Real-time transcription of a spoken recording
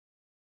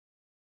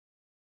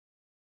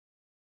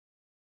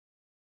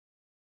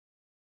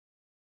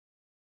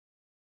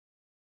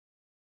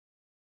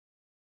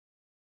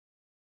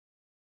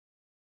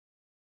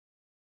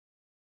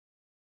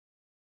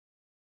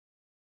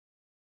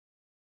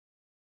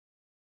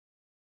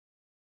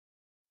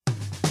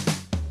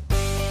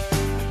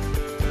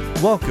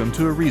Welcome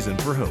to A Reason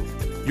for Hope,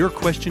 your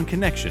question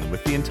connection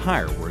with the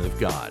entire Word of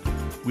God.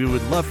 We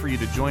would love for you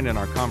to join in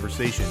our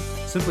conversation.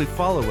 Simply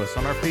follow us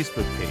on our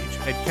Facebook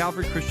page at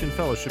Calvary Christian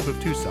Fellowship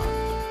of Tucson.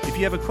 If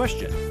you have a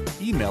question,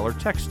 email or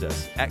text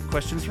us at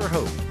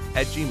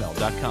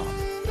questionsforhope@gmail.com.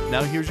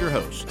 Now here's your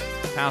host,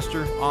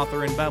 pastor,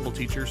 author, and Bible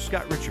teacher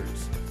Scott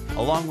Richards,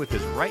 along with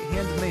his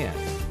right-hand man,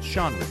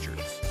 Sean Richards.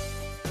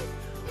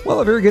 Well,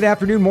 a very good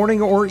afternoon,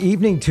 morning, or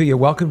evening to you.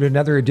 Welcome to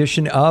another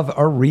edition of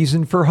A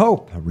Reason for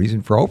Hope. A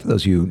Reason for Hope, for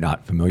those of you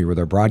not familiar with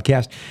our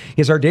broadcast,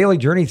 is our daily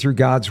journey through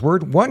God's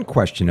Word, one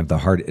question of the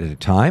heart at a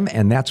time,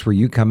 and that's where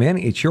you come in.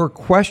 It's your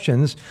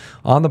questions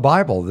on the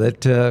Bible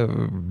that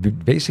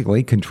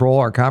basically control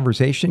our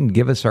conversation,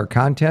 give us our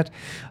content,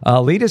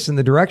 lead us in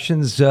the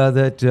directions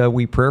that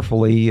we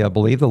prayerfully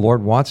believe the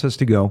Lord wants us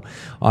to go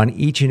on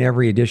each and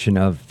every edition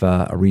of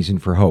A Reason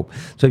for Hope.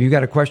 So if you've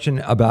got a question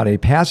about a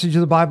passage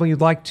of the Bible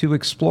you'd like to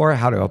explore,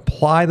 how to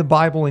apply the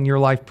Bible in your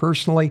life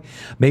personally,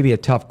 maybe a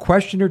tough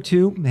question or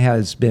two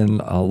has been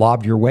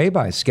lobbed your way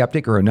by a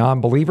skeptic or a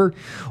non-believer,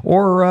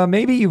 or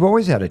maybe you've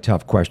always had a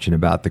tough question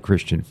about the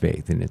Christian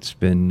faith and it's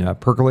been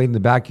percolating in the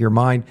back of your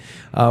mind.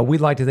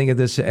 We'd like to think of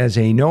this as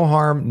a no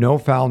harm, no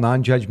foul,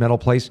 non-judgmental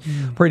place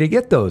for you to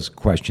get those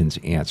questions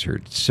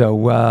answered.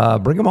 So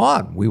bring them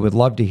on. We would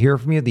love to hear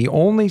from you. The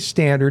only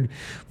standard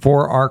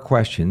for our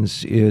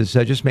questions is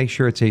just make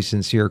sure it's a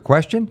sincere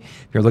question.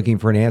 If you're looking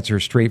for an answer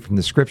straight from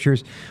the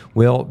Scriptures,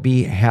 we'll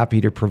be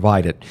happy to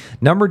provide it.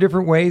 Number of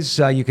different ways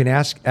you can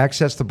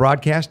access the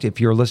broadcast if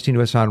you're listening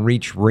to us on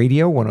Reach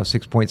Radio,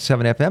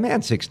 106.7 FM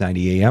and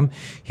 690 AM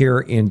here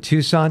in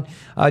Tucson.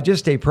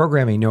 Just a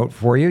programming note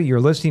for you. You're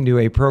listening to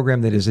a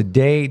program that is a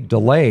day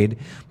delayed,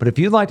 but if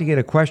you'd like to get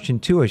a question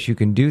to us, you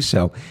can do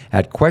so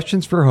at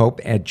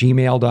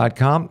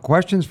questionsforhope@gmail.com,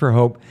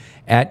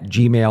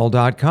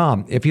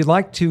 questionsforhope@gmail.com. If you'd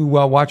like to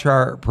watch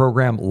our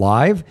program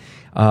live,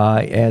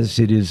 as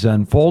it is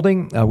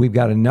unfolding, we've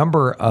got a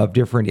number of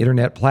different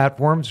internet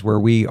platforms where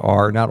we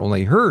are not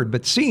only heard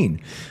but seen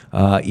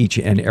each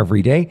and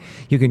every day.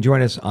 You can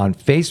join us on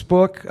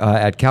Facebook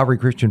at Calvary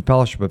Christian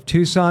Fellowship of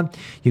Tucson.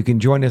 You can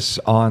join us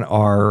on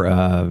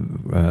our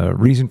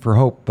Reason for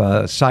Hope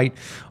site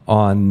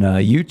on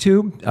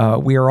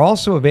YouTube. We are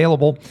also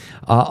available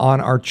on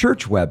our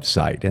church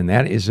website, and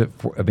that is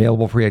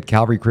available for you at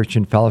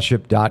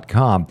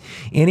calvarychristianfellowship.com.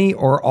 Any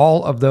or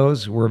all of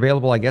those were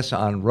available, I guess,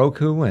 on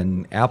Roku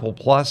and Apple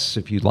Plus.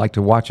 If you'd like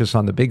to watch us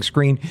on the big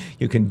screen,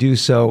 you can do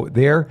so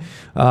there.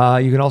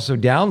 You can also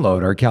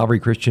download our Calvary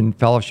Christian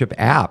Fellowship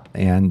app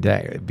and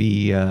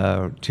be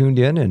tuned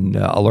in and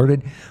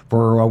alerted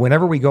for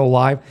whenever we go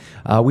live.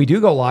 We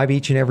do go live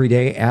each and every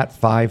day at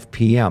 5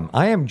 p.m.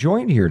 I am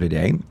joined here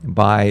today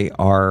by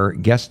our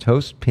guest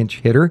host, pinch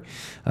hitter,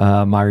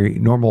 my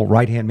normal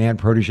right-hand man,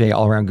 protege,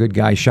 all-around good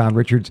guy, Sean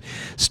Richards,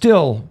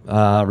 still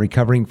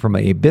recovering from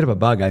a bit of a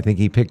bug I think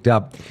he picked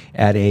up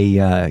at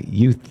a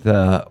youth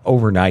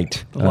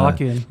overnight. A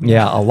lock-in.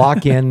 A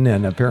lock-in,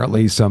 and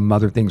apparently some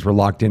other things were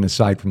locked in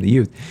aside from the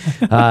youth.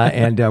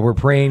 And we're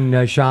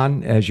praying,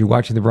 Sean, as you're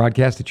watching the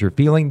broadcast, that you're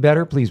feeling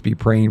better. Please be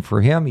praying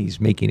for him.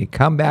 He's making a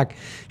comeback.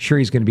 Sure,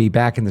 he's going to be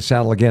back in the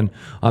saddle again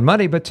on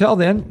Monday. But till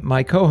then,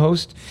 my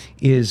co-host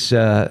is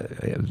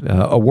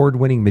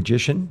award-winning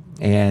magician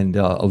and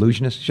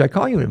illusionist. Should I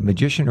call you a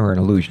magician or an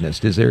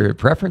illusionist? Is there a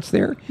preference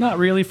there? Not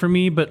really for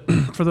me, but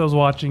for those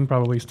watching,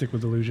 probably stick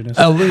with illusionist.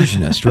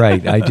 Illusionist,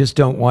 right. I just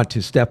don't want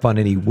to step on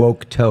any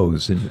woke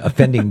toes and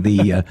offending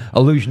the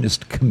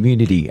illusionist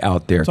community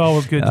out there. It's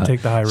always good to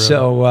take the high road.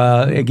 So,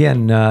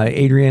 again,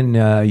 Adrian,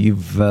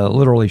 you've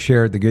literally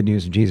shared the good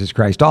news of Jesus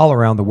Christ all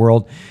around the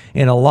world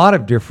in a lot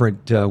of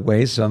different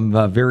ways,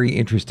 some very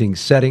interesting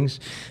settings,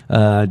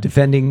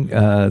 defending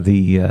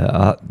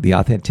the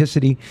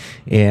authenticity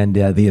and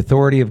the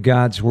authority of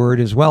God's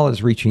Word, as well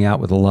as reaching out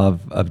with the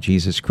love of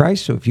Jesus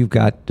Christ. So if you've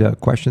got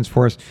questions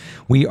for us,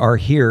 we are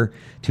here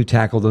to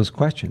tackle those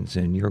questions,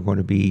 and you're going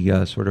to be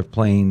sort of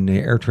playing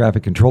air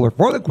traffic controller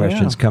for the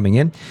questions coming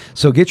in.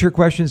 So get your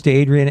questions to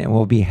Adrian, and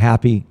we'll be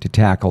happy to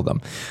tackle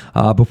them.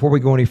 Before we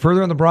go any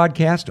further on the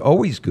broadcast,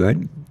 always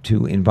good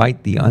to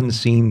invite the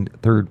unseen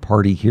third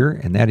party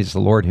here, and that is the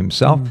Lord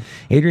himself.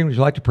 Adrian, would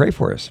you like to pray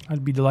for us?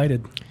 I'd be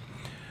delighted.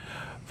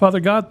 Father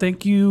God,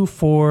 thank you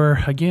for,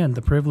 again,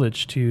 the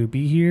privilege to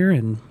be here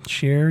and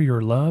share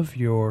your love,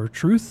 your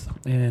truth,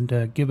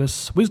 and give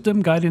us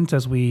wisdom, guidance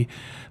as we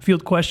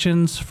field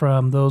questions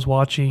from those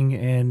watching,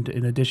 and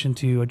in addition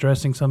to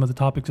addressing some of the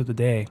topics of the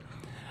day.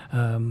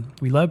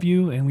 We love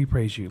you and we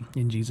praise you.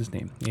 In Jesus'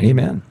 name.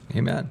 Amen.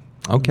 Amen.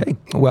 Okay.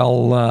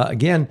 Well,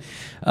 again,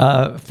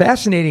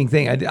 fascinating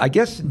thing. I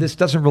guess this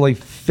doesn't really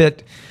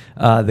fit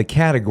the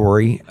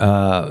category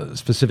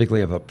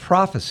specifically of a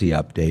prophecy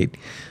update,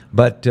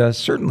 but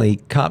certainly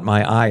caught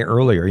my eye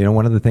earlier. You know,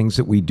 one of the things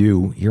that we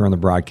do here on the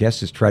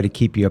broadcast is try to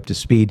keep you up to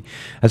speed,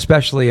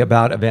 especially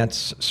about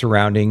events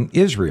surrounding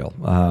Israel.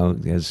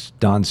 As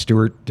Don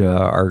Stewart,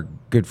 our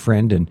good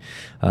friend and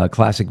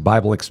classic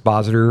Bible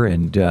expositor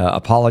and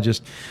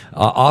apologist,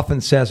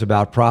 often says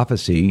about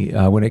prophecy,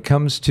 when it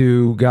comes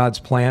to God's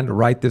plan to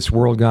right this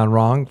world gone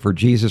wrong for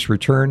Jesus'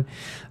 return,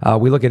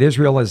 we look at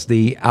Israel as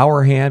the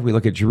hour hand, we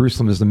look at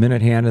Jerusalem as the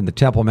minute hand, and the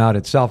Temple Mount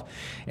itself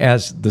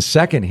as the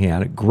second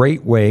hand, a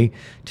great way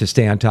to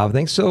stay on top of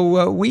things.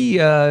 So we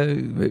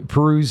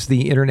peruse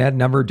the internet, a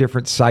number of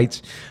different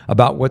sites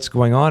about what's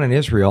going on in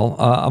Israel.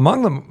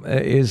 Among them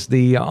is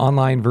the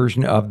online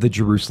version of the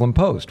Jerusalem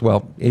Post.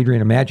 Well,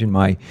 Adrian, imagine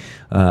my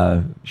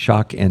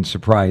shock and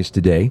surprise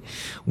today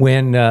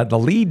when the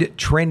lead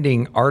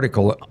trending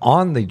article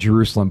on the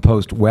Jerusalem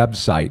Post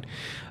website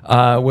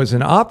was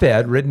an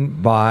op-ed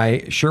written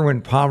by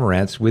Sherwin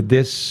Pomerantz with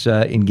this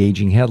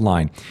engaging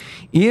headline: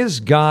 "Is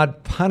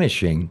God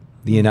punishing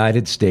the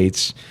United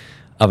States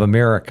of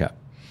America?"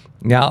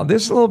 Now,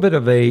 this is a little bit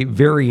of a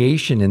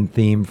variation in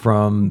theme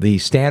from the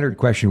standard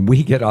question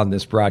we get on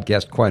this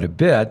broadcast quite a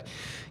bit.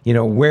 You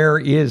know, where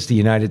is the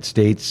United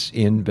States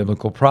in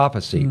biblical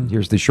prophecy?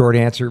 Here's the short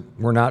answer: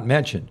 we're not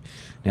mentioned.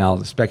 Now,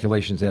 the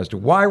speculations as to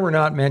why we're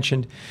not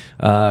mentioned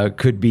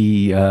could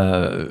be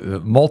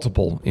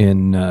multiple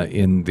in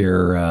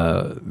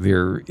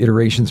their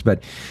iterations,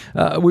 but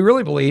we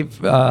really believe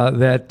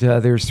that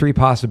there's three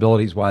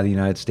possibilities why the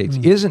United States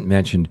isn't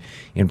mentioned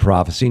in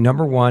prophecy.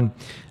 Number one,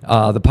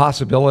 the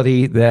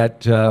possibility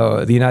that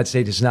the United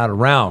States is not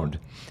around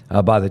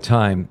by the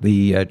time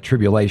the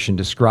tribulation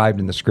described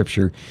in the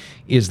Scripture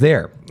is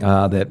there,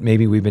 that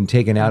maybe we've been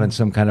taken out in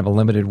some kind of a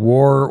limited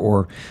war,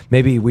 or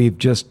maybe we've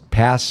just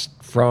passed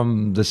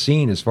from the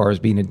scene as far as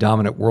being a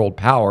dominant world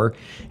power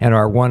and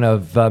are one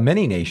of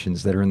many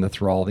nations that are in the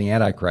thrall of the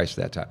Antichrist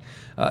at that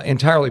time.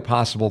 Entirely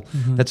possible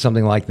that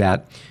something like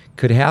that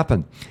could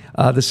happen.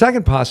 The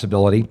second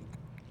possibility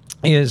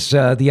is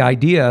the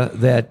idea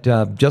that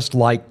just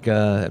like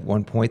at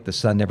one point the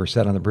sun never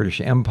set on the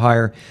British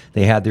Empire,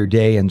 they had their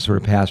day and sort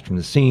of passed from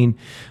the scene,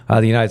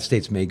 the United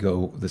States may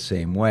go the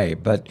same way.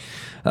 But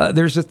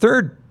there's a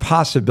third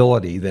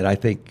possibility that I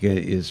think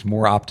is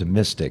more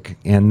optimistic,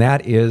 and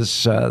that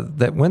is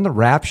that when the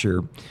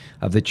rapture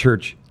of the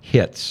church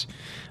hits,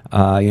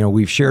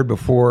 we've shared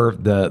before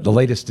the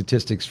latest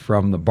statistics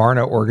from the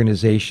Barna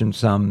organization,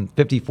 some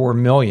 54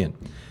 million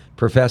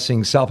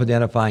professing,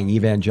 self-identifying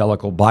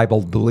evangelical,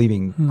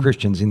 Bible-believing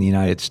Christians in the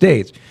United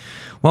States.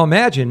 Well,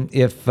 imagine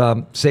if,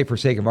 say for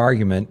sake of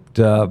argument,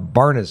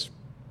 Barna's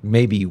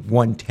maybe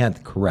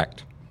 1/10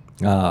 correct.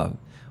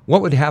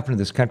 What would happen to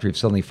this country if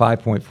suddenly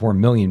 5.4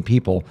 million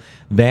people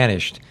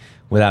vanished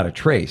without a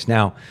trace?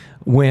 Now,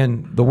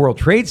 when the World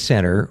Trade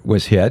Center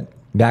was hit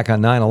back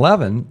on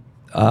 9/11,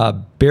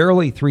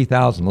 barely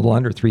 3,000, a little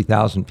under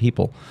 3,000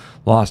 people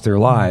lost their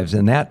lives,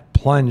 and that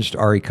plunged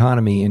our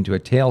economy into a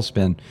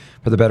tailspin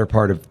for the better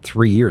part of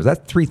 3 years.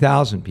 That's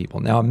 3,000 people.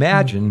 Now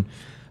imagine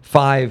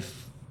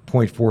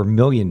 5.4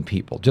 million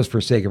people, just for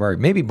sake of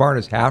argument. Maybe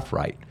Barna's half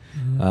right.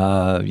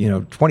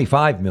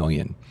 25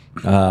 million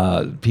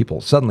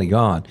people suddenly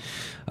gone.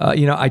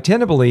 I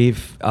tend to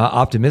believe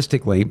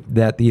optimistically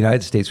that the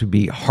United States would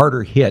be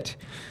harder hit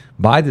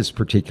by this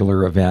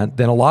particular event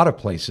than a lot of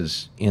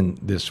places in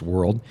this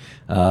world.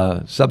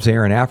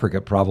 Sub-Saharan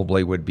Africa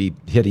probably would be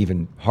hit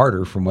even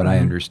harder from what I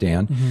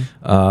understand.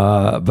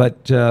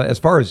 But as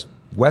far as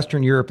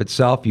Western Europe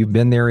itself, you've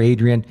been there,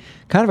 Adrian,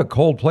 kind of a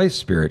cold place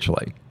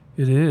spiritually.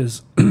 It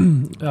is.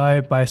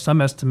 By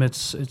some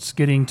estimates, it's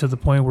getting to the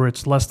point where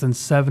it's less than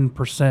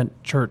 7%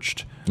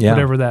 churched,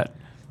 whatever that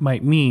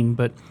might mean.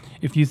 But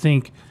if you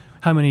think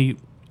how many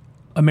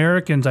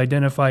Americans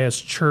identify as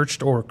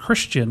churched or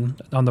Christian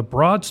on the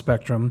broad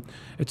spectrum,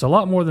 it's a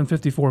lot more than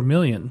 54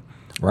 million.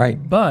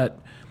 Right. But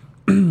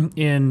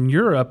in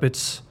Europe,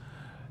 it's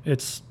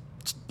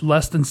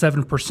less than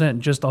 7%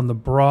 just on the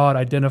broad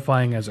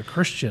identifying as a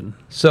Christian.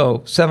 So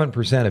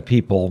 7% of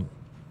people,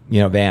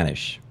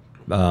 vanish.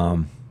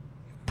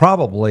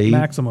 Probably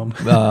maximum.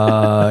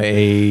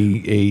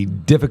 a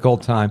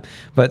difficult time,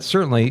 but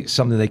certainly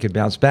something they could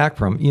bounce back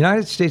from.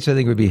 United States, I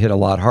think, would be hit a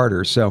lot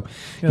harder. So,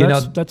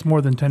 that's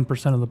more than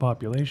 10% of the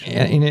population.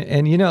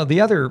 And the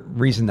other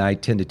reason I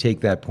tend to take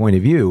that point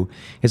of view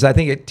is I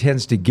think it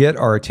tends to get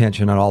our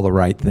attention on all the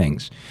right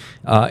things.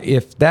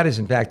 If that is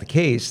in fact the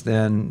case,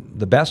 then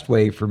the best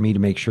way for me to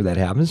make sure that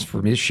happens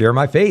for me to share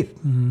my faith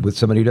with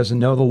somebody who doesn't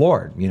know the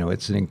Lord.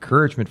 It's an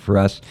encouragement for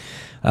us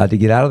to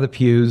get out of the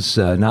pews,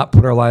 not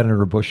put our light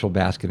under a bushel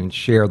basket, and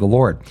share the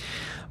Lord.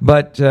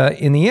 But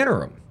in the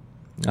interim,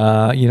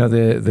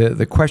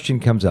 the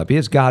question comes up: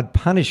 is God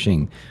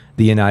punishing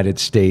the United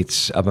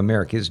States of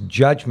America? Is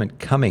judgment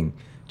coming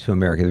to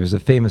America? There's a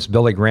famous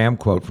Billy Graham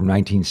quote from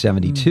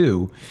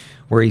 1972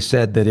 where he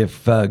said that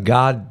if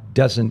God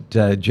doesn't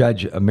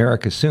judge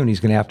America soon, he's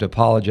going to have to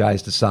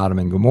apologize to Sodom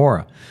and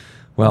Gomorrah.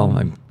 Well,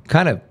 I'm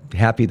kind of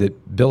happy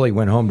that Billy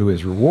went home to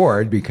his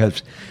reward,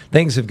 because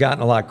things have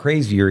gotten a lot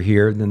crazier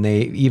here than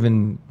they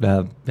even,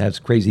 as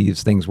crazy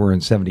as things were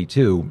in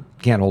 72,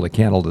 can't hold a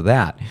candle to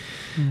that.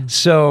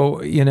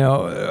 So,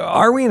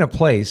 are we in a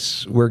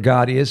place where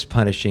God is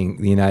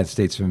punishing the United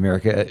States of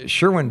America?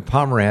 Sherwin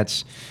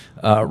Pomerantz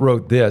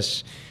wrote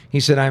this. He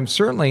said, I'm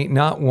certainly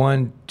not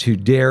one to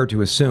dare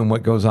to assume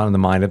what goes on in the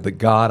mind of the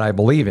God I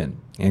believe in,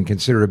 and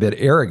consider it a bit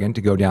arrogant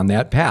to go down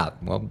that path.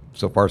 Well,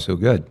 so far so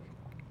good.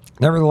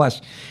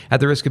 Nevertheless, at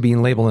the risk of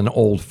being labeled an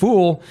old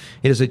fool,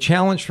 it is a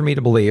challenge for me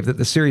to believe that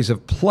the series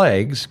of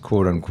plagues,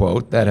 quote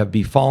unquote, that have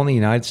befallen the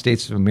United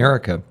States of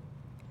America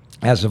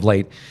as of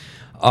late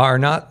are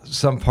not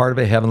some part of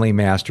a heavenly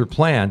master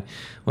plan.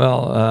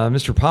 Well,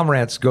 Mr.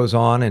 Pomerantz goes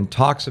on and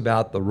talks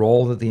about the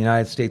role that the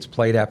United States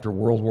played after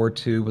World War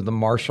II with the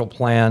Marshall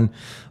Plan,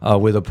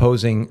 with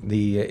opposing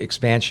the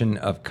expansion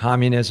of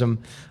communism,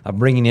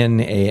 bringing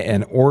in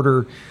an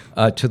order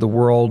to the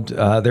world.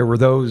 There were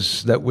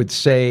those that would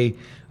say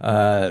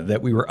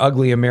that we were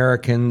ugly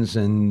Americans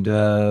and,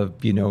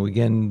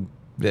 again,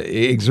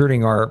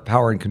 exerting our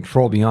power and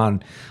control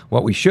beyond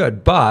what we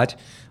should. But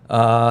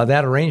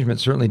that arrangement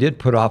certainly did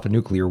put off a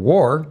nuclear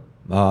war.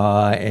 There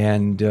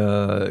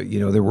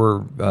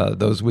were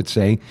those would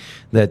say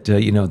that,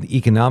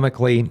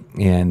 economically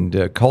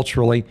and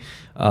culturally,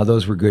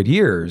 those were good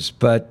years.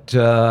 But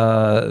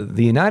the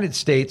United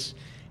States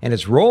and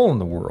its role in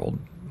the world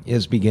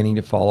is beginning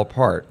to fall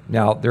apart.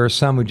 Now, there are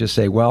some who just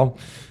say, well,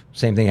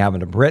 same thing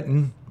happened to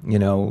Britain.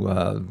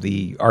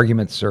 The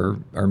arguments are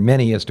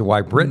many as to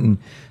why Britain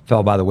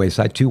fell by the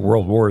wayside. 2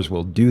 world wars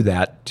will do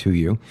that to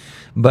you.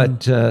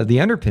 But the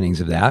underpinnings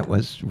of that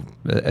was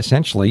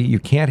essentially you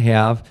can't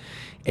have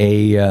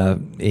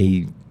a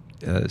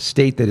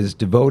state that is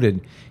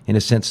devoted, in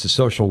a sense, to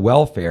social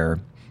welfare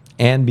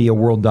and be a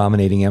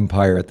world-dominating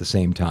empire at the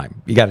same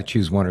time. You got to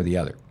choose one or the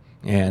other.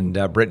 And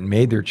Britain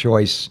made their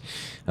choice.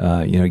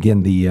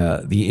 Again,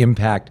 the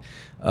impact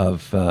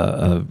of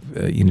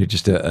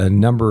just a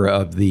number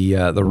of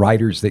the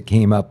writers that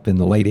came up in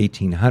the late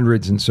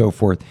 1800s and so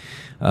forth,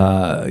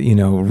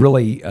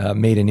 really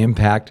made an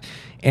impact.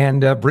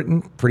 And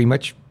Britain pretty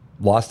much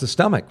lost the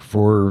stomach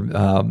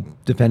for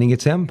defending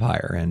its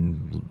empire.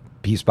 And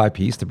piece by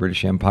piece, the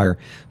British Empire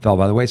fell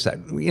by the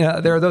wayside.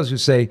 There are those who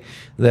say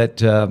that,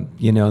 the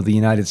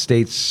United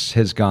States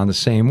has gone the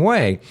same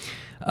way.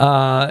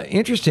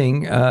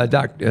 Interesting,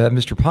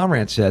 Mr.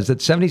 Pomerantz says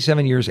that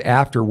 77 years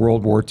after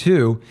World War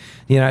II,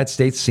 the United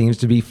States seems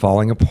to be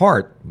falling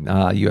apart.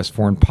 U.S.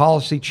 foreign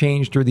policy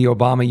changed through the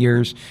Obama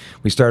years.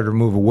 We started to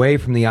move away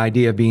from the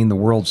idea of being the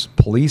world's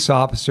police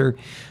officer.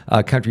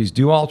 Countries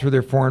do alter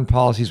their foreign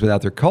policies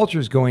without their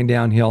cultures going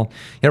downhill.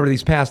 Over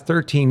these past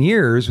 13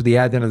 years, with the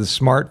advent of the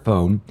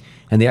smartphone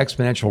and the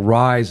exponential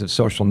rise of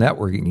social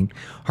networking,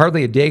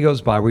 hardly a day goes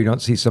by where you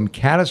don't see some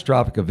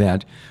catastrophic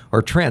event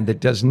or trend that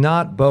does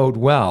not bode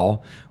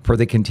well for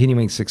the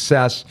continuing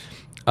success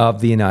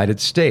of the United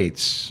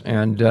States.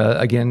 And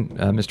again,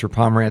 Mr.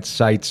 Pomerantz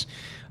cites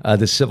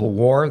the Civil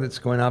War that's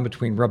going on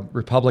between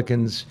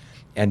Republicans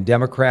and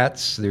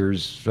Democrats.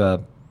 There's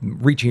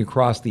reaching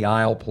across the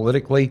aisle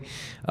politically,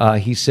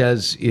 he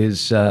says,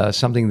 is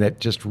something that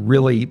just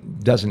really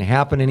doesn't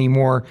happen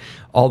anymore.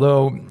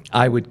 Although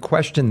I would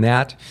question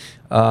that.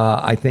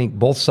 I think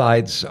both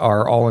sides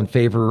are all in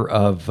favor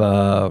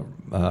of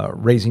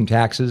raising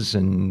taxes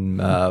and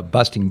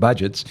busting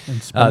budgets.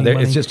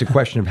 It's just a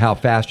question of how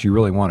fast you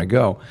really want to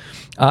go.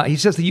 He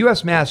says the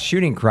U.S. mass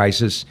shooting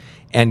crisis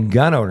and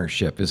gun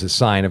ownership is a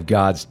sign of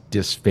God's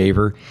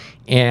disfavor.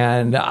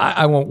 And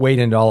I won't wade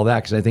into all of that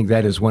because I think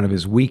that is one of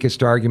his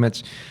weakest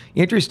arguments.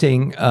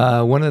 Interesting,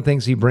 one of the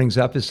things he brings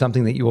up is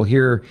something that you will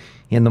hear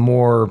in the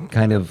more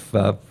kind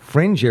of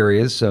fringe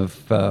areas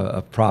of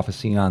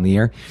prophecy on the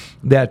air,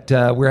 that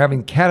we're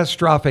having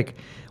catastrophic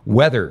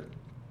weather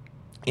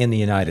in the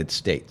United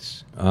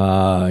States.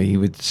 He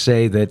would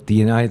say that the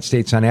United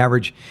States, on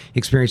average,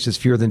 experiences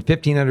fewer than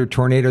 1,500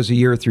 tornadoes a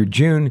year through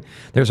June.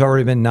 There's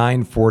already been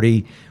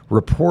 940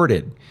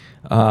 reported.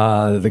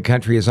 The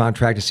country is on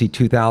track to see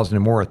 2,000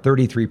 and more, a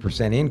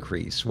 33%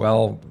 increase.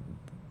 Well,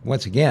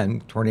 once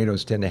again,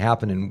 tornadoes tend to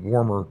happen in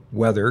warmer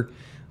weather.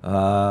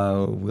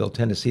 We'll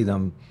tend to see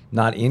them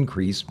not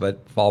increase,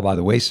 but fall by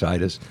the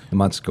wayside as the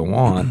months go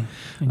on.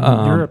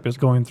 Europe is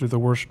going through the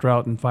worst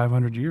drought in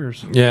 500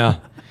 years. Yeah.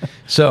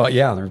 So,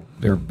 yeah,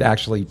 they're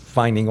actually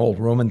finding old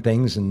Roman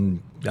things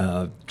and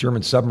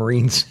German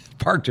submarines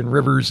parked in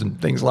rivers and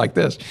things like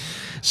this.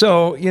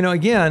 So,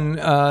 again,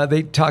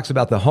 they talks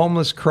about the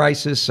homeless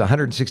crisis,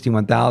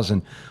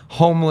 161,000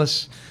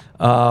 homeless.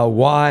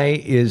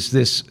 Why is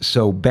this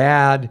so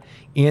bad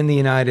in the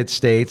United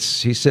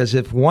States? He says,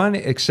 if one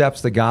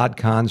accepts the God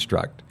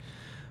construct,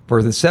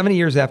 for the 70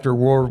 years after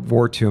World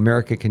War II,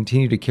 America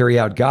continued to carry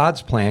out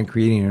God's plan,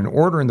 creating an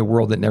order in the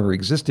world that never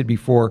existed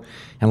before,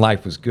 and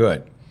life was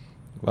good.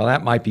 Well,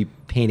 that might be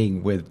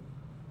painting with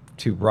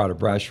too broad a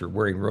brush or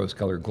wearing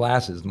rose-colored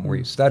glasses the more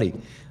you study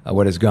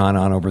what has gone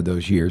on over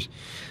those years.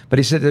 But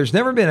he said there's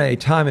never been a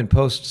time in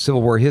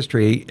post-Civil War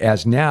history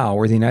as now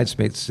where the United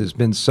States has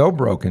been so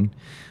broken,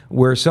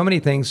 where so many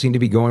things seem to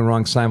be going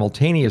wrong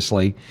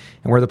simultaneously,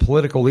 and where the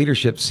political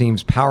leadership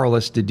seems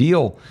powerless to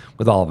deal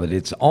with all of it.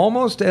 It's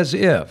almost as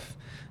if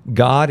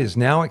God is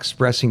now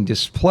expressing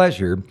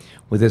displeasure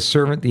with his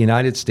servant, the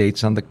United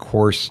States, on the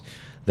course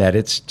that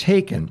it's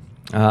taken.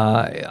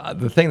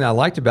 The thing that I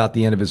liked about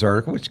the end of his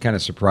article, which kind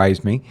of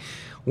surprised me,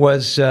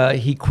 was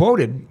he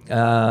quoted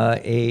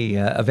a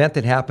event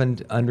that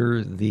happened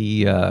under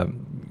the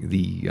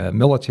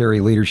military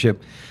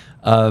leadership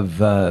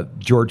of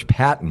George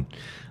Patton.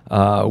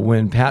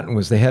 When Patton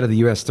was the head of the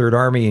U.S. Third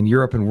Army in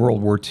Europe in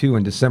World War II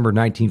in December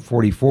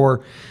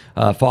 1944,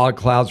 fog,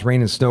 clouds,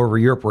 rain, and snow over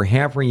Europe were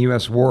hampering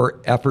U.S. war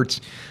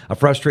efforts. A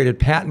frustrated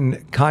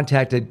Patton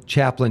contacted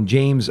Chaplain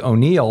James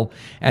O'Neill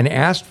and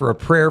asked for a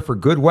prayer for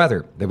good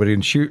weather that would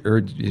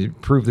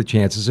improve the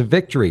chances of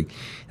victory.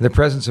 In the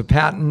presence of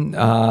Patton,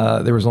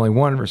 there was only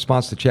one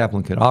response the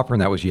chaplain could offer,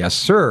 and that was, "Yes,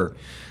 sir."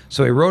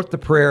 So he wrote the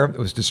prayer. It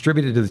was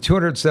distributed to the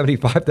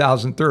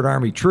 275,000 Third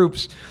Army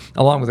troops,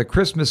 along with a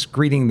Christmas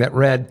greeting that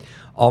read,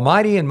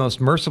 "Almighty and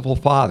most merciful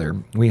Father,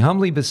 we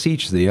humbly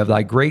beseech thee of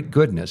thy great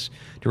goodness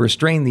to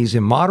restrain these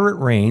immoderate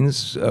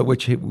rains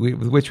with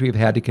which we have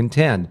had to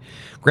contend.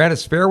 Grant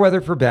us fair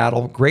weather for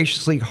battle.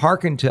 Graciously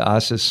hearken to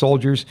us as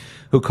soldiers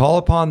who call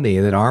upon thee,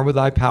 that armed with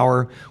thy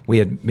power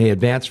we may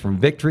advance from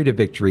victory to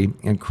victory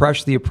and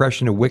crush the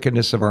oppression and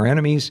wickedness of our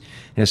enemies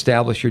and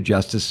establish your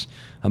justice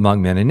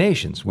among men and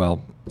nations."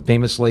 Well,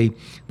 famously,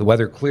 the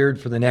weather cleared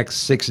for the next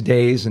 6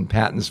 days, and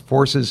Patton's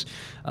forces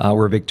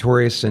were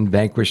victorious and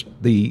vanquished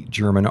the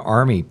German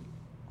army.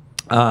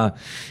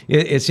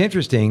 It's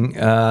interesting.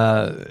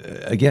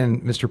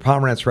 Again, Mr.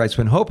 Pomerantz writes,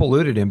 when hope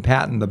eluded him,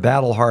 Patton, the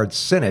battle-hard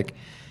cynic,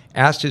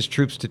 asked his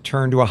troops to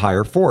turn to a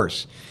higher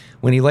force.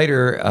 When he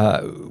later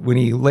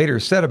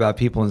said about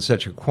people in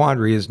such a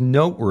quandary is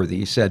noteworthy.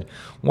 He said,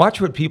 "Watch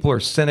what people are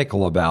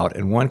cynical about,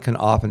 and one can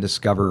often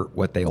discover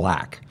what they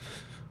lack."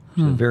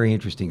 It's a very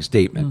interesting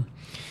statement.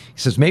 He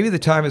says, "Maybe the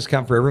time has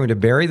come for everyone to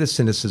bury the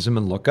cynicism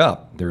and look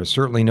up. There is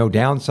certainly no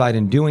downside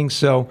in doing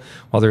so,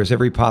 while there is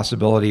every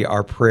possibility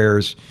our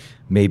prayers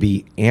may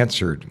be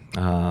answered."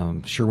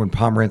 Sherwin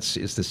Pomerantz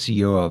is the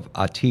CEO of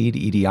Atid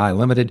EDI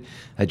Limited,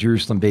 a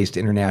Jerusalem-based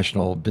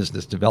international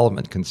business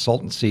development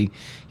consultancy.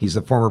 He's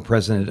the former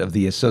president of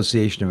the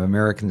Association of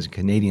Americans and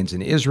Canadians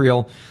in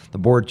Israel, the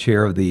board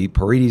chair of the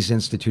Parides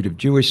Institute of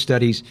Jewish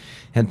Studies,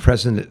 and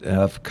president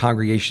of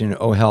Congregation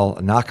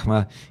Ohel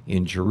Nachma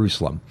in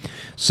Jerusalem.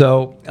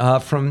 So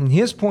from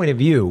his point of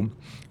view,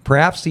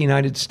 perhaps the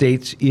United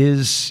States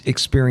is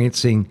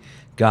experiencing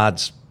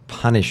God's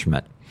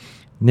punishment.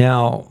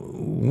 Now,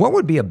 what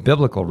would be a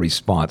biblical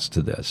response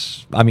to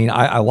this? I mean,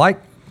 I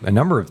like a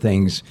number of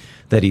things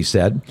that he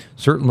said.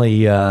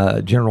 Certainly,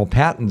 General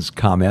Patton's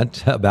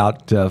comment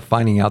about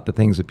finding out the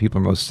things that people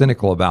are most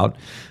cynical about.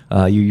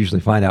 You usually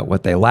find out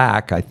what they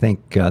lack. I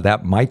think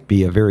that might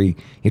be a very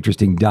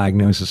interesting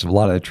diagnosis of a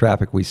lot of the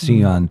traffic we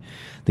see on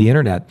the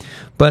internet.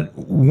 But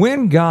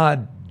when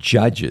God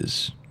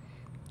judges,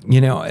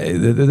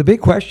 the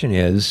big question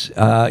is,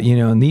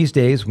 in these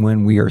days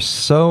when we are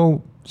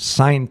so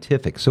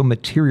scientific, so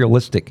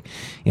materialistic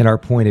in our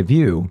point of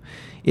view,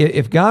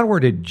 if God were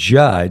to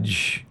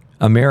judge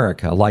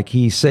America like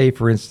he, say,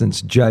 for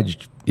instance,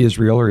 judged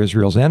Israel or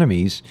Israel's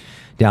enemies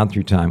down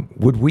through time,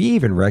 would we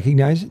even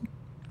recognize it?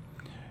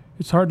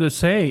 It's hard to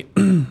say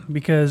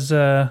because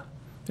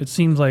it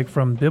seems like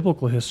from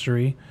biblical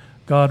history,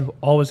 God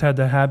always had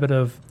the habit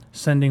of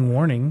sending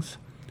warnings,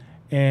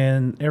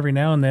 and every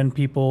now and then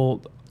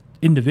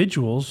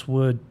individuals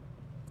would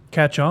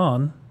catch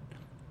on,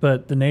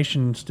 but the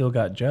nation still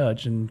got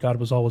judged, and God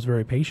was always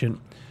very patient.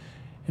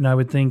 And I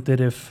would think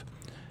that if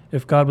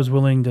God was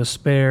willing to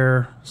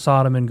spare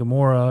Sodom and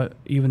Gomorrah,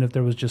 even if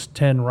there was just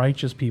 10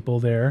 righteous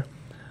people there,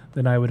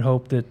 then I would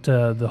hope that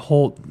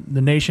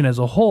the nation as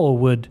a whole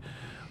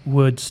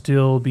would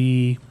still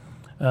be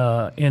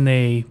in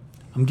a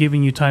 "I'm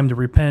giving you time to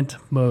repent"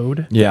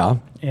 mode. Yeah.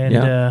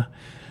 And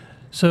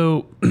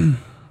so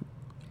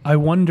I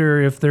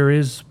wonder if there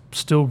is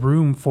still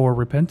room for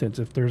repentance,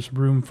 if there's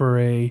room for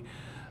a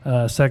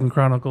 2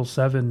 Chronicles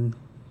 7,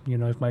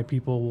 if my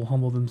people will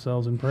humble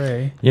themselves and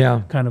pray.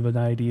 Yeah. Kind of an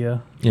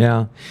idea.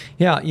 Yeah.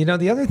 Yeah.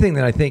 The other thing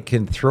that I think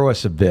can throw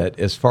us a bit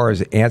as far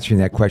as answering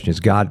that question,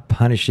 is God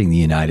punishing the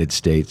United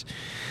States,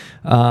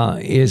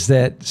 is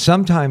that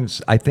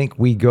sometimes I think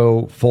we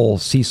go full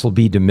Cecil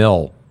B.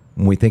 DeMille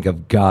when we think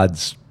of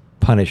God's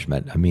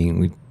punishment. I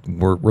mean,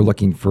 we're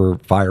looking for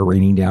fire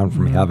raining down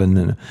from heaven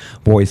and a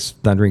voice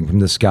thundering from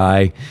the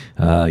sky,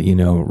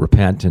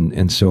 repent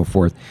and so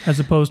forth. As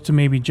opposed to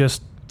maybe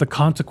just the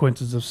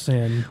consequences of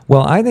sin.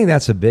 Well, I think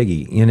that's a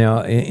biggie.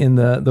 In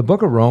the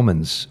book of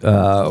Romans,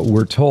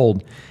 we're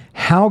told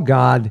how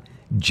God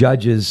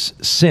judges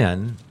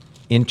sin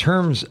in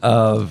terms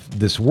of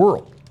this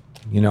world.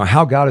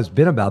 How God has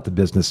been about the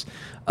business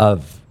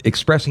of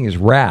expressing his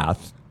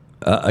wrath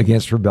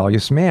against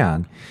rebellious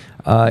man.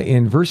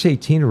 In verse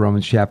 18 of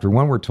Romans chapter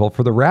 1, we're told,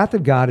 "For the wrath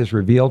of God is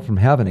revealed from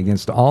heaven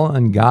against all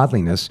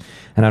ungodliness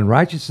and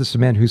unrighteousness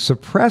of men who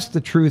suppress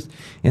the truth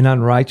in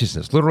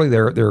unrighteousness." Literally,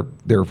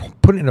 they're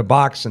put in a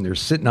box and they're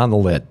sitting on the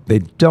lid. They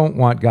don't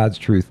want God's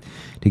truth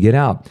to get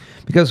out.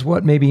 Because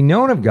what may be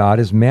known of God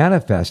is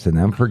manifest in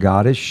them, for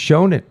God has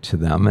shown it to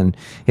them. And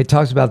it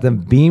talks about them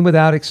being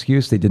without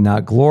excuse. They did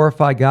not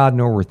glorify God,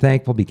 nor were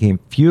thankful, became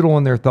futile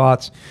in their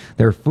thoughts.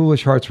 Their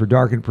foolish hearts were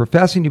darkened.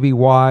 Professing to be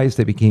wise,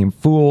 they became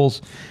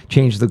fools,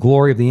 changed the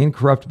glory of the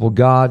incorruptible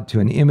God to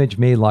an image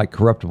made like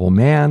corruptible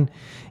man,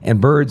 and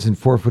birds and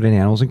four-footed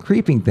animals and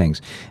creeping things.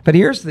 But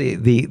here's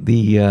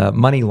the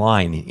money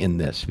line in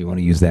this, if you want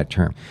to use that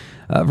term.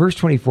 Verse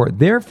 24,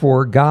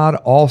 "Therefore God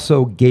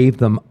also gave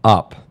them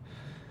up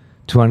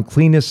to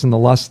uncleanness and the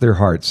lust of their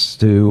hearts,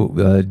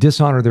 to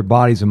dishonor their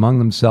bodies among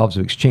themselves,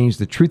 to exchange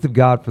the truth of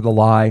God for the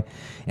lie,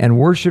 and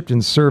worshipped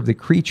and served the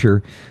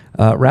creature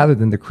rather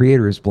than the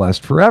Creator is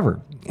blessed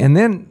forever." And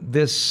then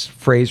this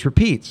phrase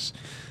repeats,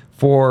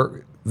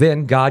 "For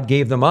then God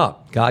gave them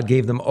up." God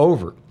gave them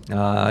over.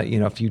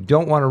 If you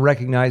don't want to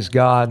recognize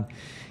God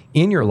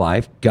in your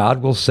life,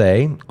 God will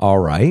say, "All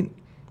right,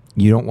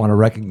 you don't want to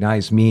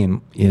recognize me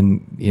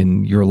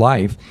in your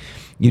life.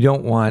 You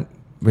don't want,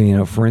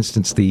 for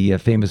instance, the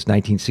famous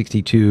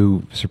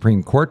 1962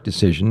 Supreme Court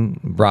decision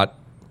brought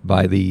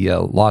by the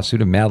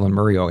lawsuit of Madalyn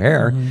Murray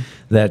O'Hair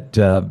that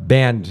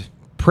banned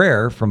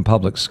prayer from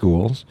public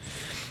schools.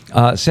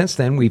 Since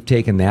then, we've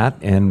taken that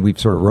and we've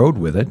sort of rode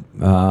with it.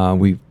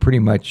 We've pretty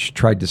much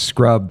tried to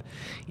scrub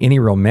any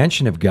real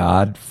mention of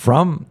God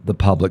from the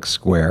public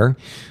square.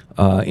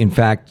 In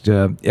fact,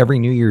 every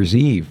New Year's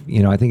Eve,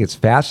 I think it's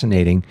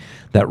fascinating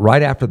that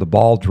right after the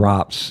ball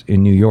drops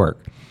in New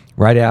York,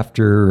 right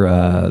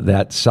after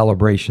that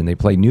celebration, they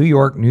play New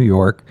York, New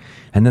York,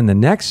 and then the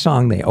next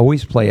song they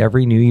always play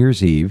every New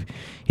Year's Eve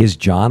is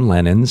John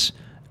Lennon's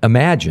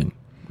Imagine.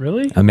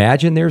 Really?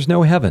 Imagine there's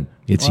no heaven.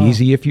 It's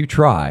easy if you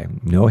try.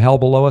 No hell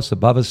below us,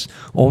 above us,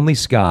 only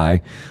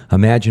sky.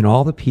 Imagine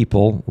all the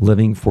people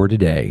living for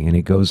today. And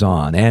it goes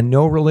on. And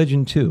no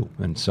religion, too,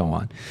 and so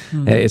on.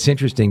 It's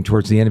interesting,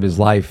 towards the end of his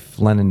life,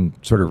 Lennon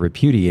sort of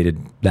repudiated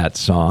that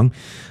song,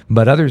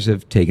 but others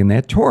have taken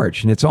that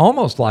torch. And it's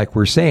almost like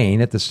we're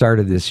saying at the start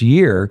of this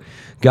year,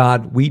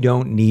 God, we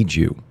don't need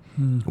you.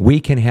 We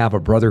can have a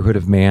brotherhood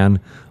of man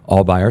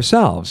all by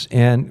ourselves.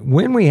 And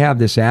when we have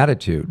this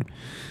attitude,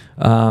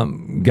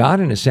 God,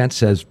 in a sense,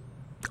 says,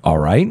 all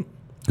right,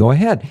 go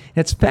ahead.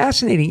 It's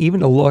fascinating even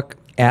to look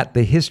at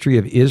the history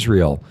of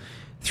Israel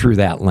through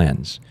that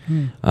lens.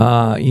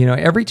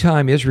 Every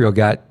time Israel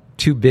got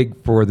too big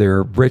for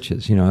their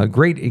britches, a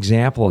great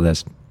example of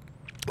this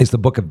is the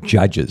book of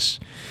Judges.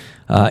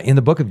 In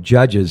the book of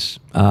Judges,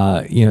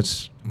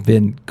 it's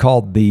been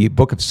called the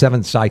book of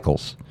 7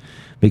 cycles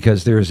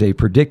because there's a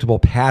predictable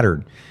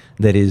pattern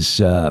that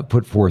is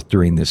put forth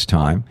during this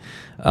time.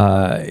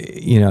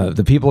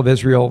 The people of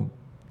Israel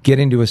get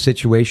into a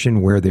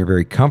situation where they're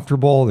very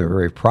comfortable, they're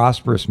very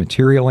prosperous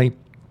materially.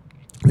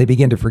 They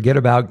begin to forget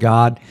about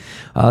God.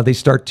 They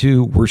start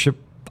to worship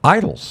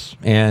idols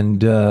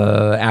and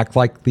act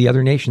like the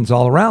other nations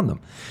all around them.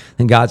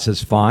 And God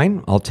says,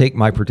 fine, I'll take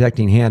my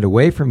protecting hand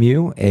away from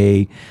you.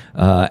 A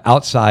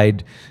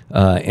outside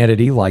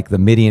entity like the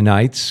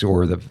Midianites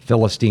or the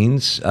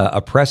Philistines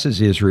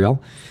oppresses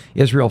Israel.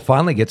 Israel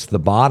finally gets to the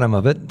bottom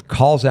of it,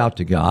 calls out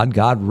to God.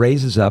 God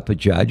raises up a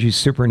judge who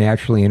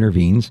supernaturally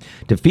intervenes,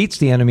 defeats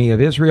the enemy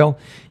of Israel,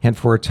 and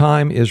for a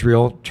time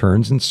Israel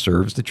turns and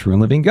serves the true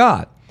and living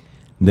God.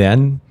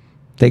 Then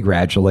they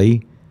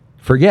gradually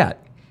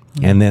forget,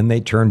 and then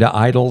they turn to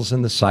idols,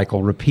 and the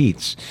cycle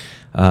repeats.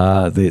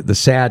 The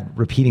sad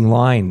repeating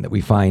line that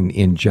we find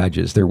in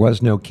Judges, there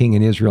was no king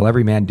in Israel,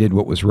 every man did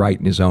what was right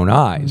in his own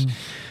eyes.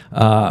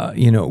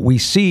 We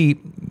see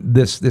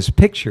this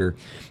picture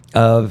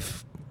of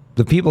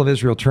the people of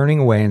Israel turning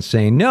away and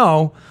saying,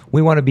 no, we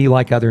want to be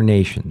like other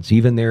nations.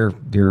 Even their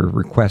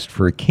request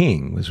for a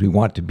king was, we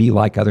want to be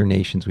like other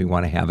nations, we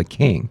want to have a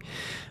king.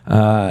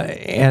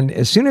 And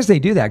as soon as they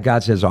do that,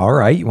 God says, all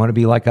right, you want to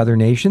be like other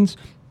nations?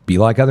 Be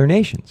like other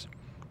nations.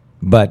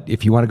 But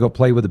if you want to go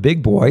play with the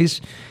big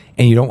boys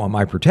and you don't want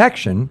my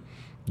protection,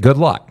 good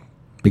luck,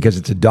 because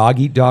it's a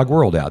dog-eat-dog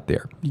world out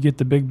there. You get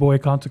the big boy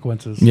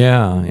consequences.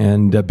 Yeah,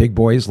 and big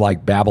boys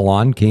like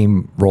Babylon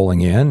came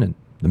rolling in, and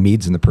the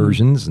Medes and the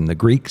Persians and the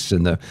Greeks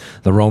and the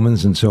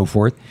Romans and so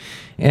forth.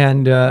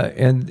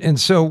 And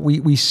so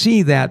we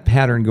see that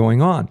pattern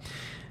going on.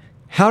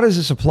 How does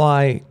this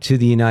apply to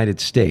the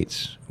United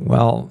States?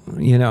 Well,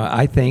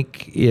 I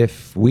think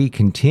if we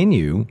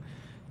continue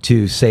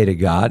to say to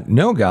God,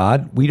 no,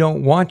 God, we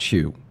don't want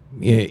you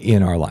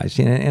in our lives.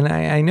 And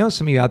I know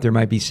some of you out there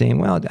might be saying,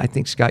 well, I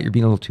think, Scott, you're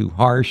being a little too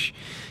harsh.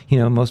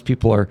 Most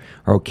people are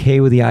okay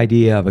with the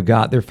idea of a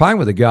God. They're fine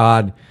with a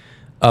God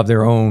of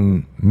their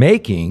own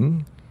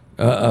making,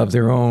 of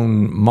their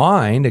own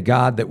mind, a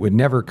God that would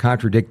never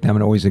contradict them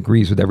and always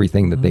agrees with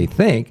everything that they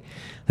think,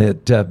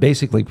 that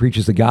basically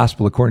preaches the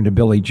gospel according to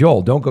Billy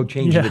Joel. Don't go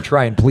changing to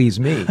try and please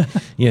me,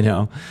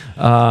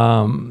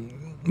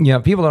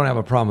 People don't have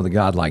a problem with a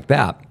God like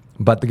that.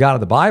 but the God of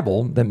the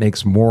Bible that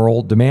makes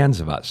moral demands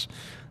of us.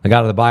 The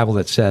God of the Bible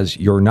that says,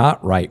 you're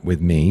not right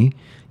with me.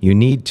 You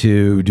need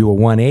to do a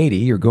 180.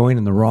 You're going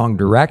in the wrong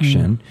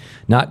direction,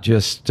 not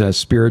just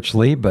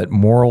spiritually, but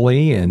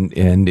morally and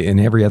in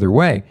every other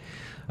way.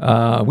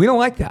 We don't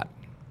like that.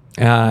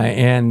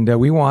 And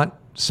we want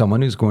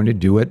someone who's going to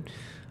do it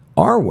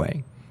our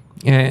way.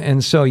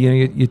 And so,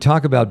 you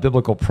talk about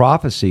biblical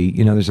prophecy.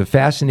 There's a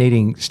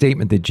fascinating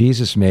statement that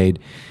Jesus made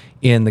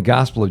in the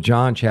Gospel of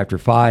John, chapter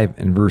 5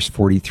 and verse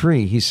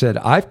 43. He said,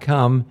 I've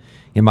come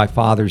in my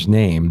Father's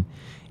name,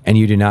 and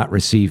you do not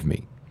receive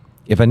me.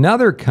 If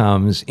another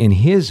comes in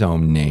his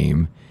own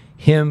name,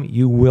 him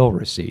you will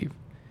receive.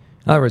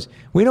 In other words,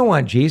 we don't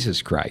want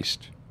Jesus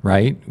Christ,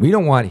 right? We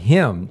don't want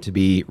him to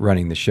be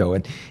running the show.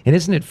 And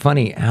isn't it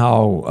funny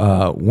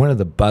how one of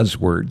the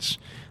buzzwords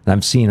that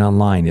I'm seeing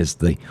online is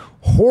the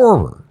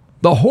horror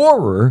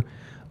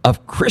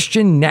of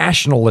Christian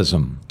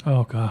nationalism.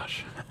 Oh,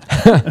 gosh.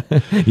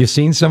 You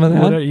seen some of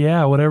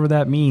that? Whatever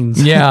that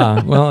means.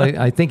 Yeah, well,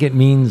 I think it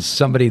means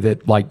somebody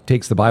that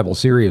takes the Bible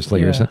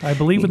seriously or something. I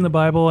believe in the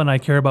Bible and I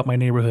care about my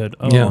neighborhood.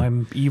 Oh, yeah.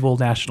 I'm evil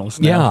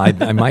nationalist now.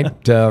 Yeah, I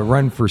might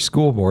run for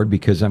school board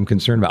because I'm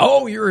concerned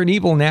about, you're an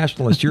evil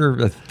nationalist.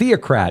 You're a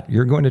theocrat.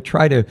 You're going to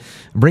try to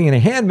bring in a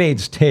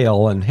Handmaid's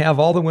Tale and have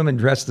all the women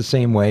dressed the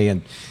same way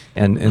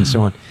and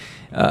so on.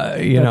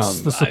 That's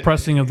the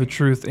suppressing of the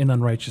truth in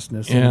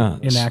unrighteousness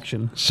in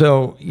action.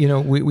 So,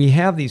 we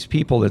have these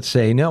people that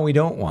say, no, we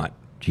don't want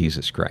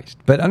Jesus Christ.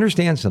 But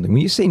understand something.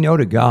 When you say no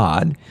to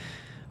God,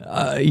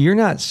 you're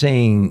not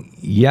saying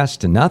yes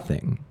to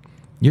nothing.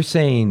 You're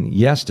saying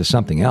yes to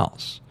something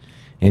else.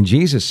 And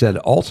Jesus said,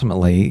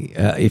 ultimately,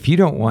 if you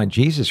don't want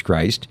Jesus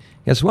Christ,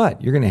 guess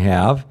what? You're going to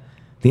have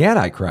the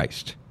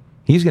Antichrist.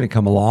 He's going to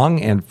come along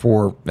and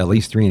for at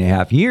least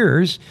 3.5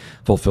 years,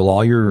 fulfill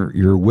all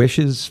your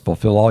wishes,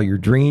 fulfill all your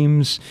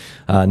dreams,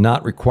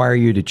 not require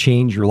you to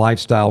change your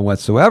lifestyle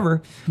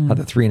whatsoever. At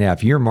the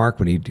 3.5 year mark,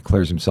 when he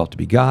declares himself to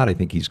be God, I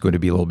think he's going to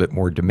be a little bit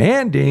more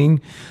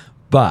demanding.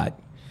 But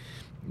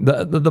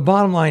the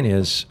bottom line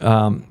is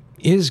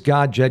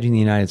God judging the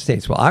United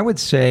States? Well, I would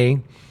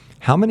say,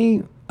 how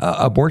many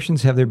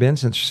abortions have there been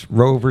since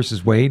Roe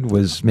versus Wade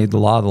was made the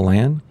law of the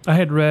land? I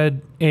had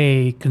read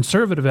a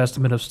conservative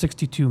estimate of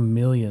 62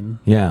 million.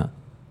 Yeah.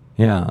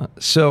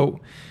 So,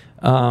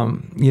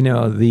 that's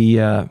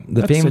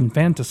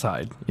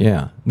infanticide.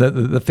 Yeah.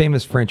 The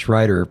famous French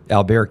writer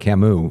Albert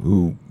Camus,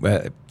 who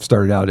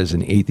started out as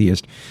an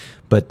atheist,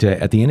 but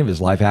at the end of his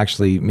life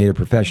actually made a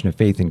profession of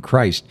faith in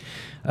Christ,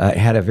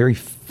 had a very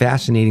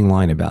fascinating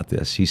line about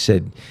this. He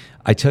said,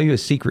 I tell you a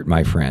secret,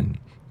 my friend.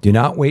 Do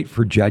not wait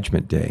for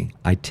Judgment Day.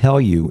 I tell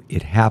you,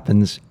 it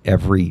happens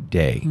every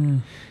day.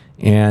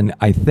 And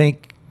I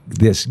think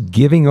this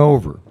giving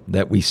over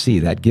that we see,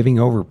 that giving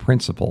over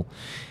principle,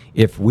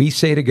 if we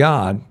say to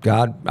God,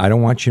 I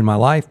don't want you in my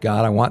life.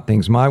 God, I want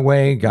things my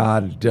way.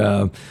 God,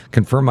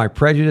 confirm my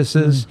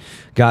prejudices.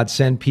 God,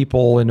 send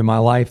people into my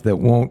life that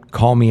won't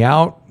call me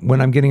out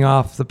when I'm getting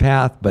off the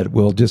path, but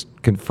will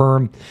just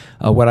confirm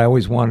what I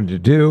always wanted to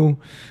do.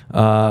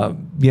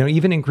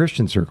 Even in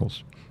Christian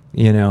circles,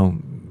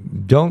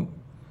 don't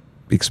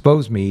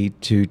expose me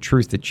to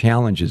truth that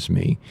challenges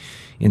me.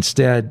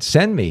 Instead,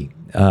 send me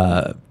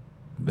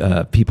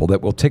people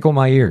that will tickle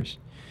my ears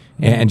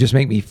and just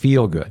make me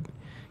feel good.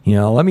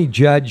 Let me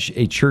judge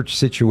a church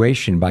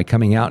situation by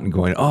coming out and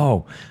going,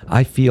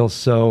 I feel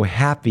so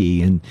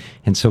happy and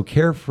so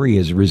carefree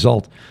as a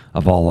result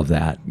of all of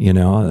that.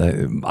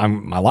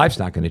 My life's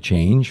not going to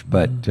change,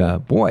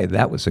 but boy,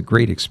 that was a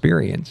great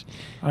experience.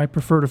 I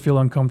prefer to feel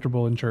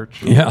uncomfortable in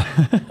church. Yeah.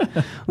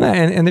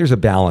 and there's a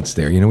balance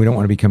there. We don't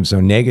want to become so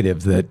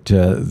negative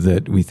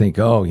that we think,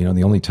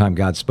 the only time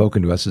God's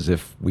spoken to us is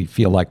if we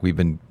feel like we've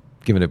been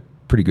given a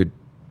pretty good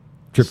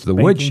trip to the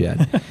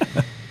woodshed.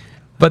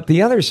 But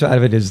the other side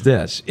of it is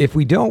this. If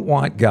we don't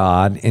want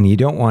God and you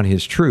don't want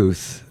his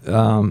truth,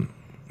 you're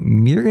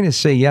going to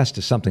say yes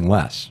to something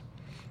less.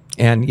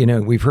 And,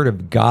 we've heard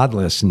of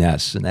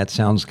godlessness, and that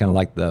sounds kind of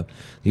like the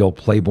old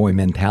Playboy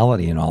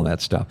mentality and all that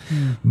stuff.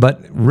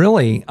 But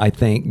really, I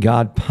think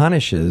God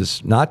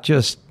punishes not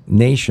just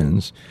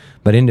nations,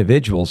 but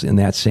individuals in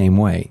that same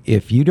way.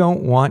 If you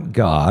don't want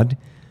God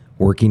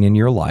working in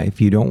your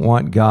life, you don't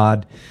want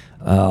God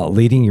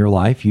leading your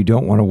life, you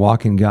don't want to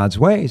walk in God's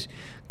ways,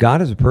 God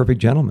is a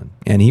perfect gentleman,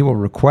 and he will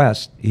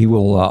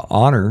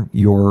honor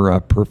your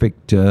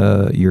perfect,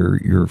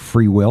 your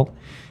free will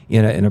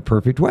in a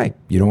perfect way.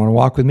 You don't want to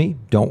walk with me?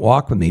 Don't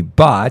walk with me.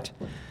 But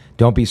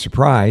don't be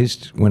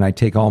surprised when I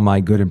take all my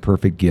good and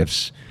perfect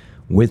gifts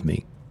with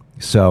me.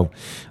 So,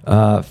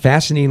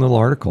 fascinating little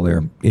article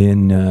there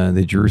in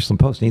the Jerusalem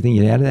Post. Anything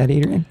you'd add to that,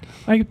 Adrian?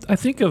 I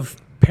think of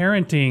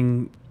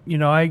parenting.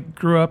 I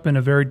grew up in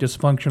a very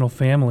dysfunctional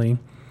family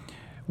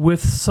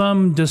with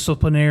some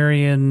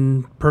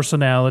disciplinarian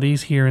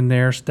personalities here and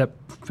there, step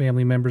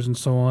family members and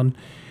so on.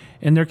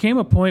 And there came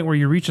a point where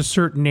you reach a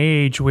certain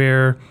age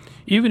where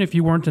even if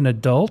you weren't an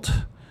adult,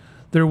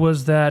 there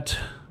was that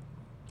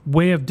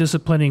way of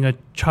disciplining a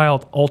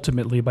child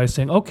ultimately by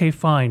saying, okay,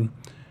 fine,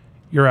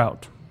 you're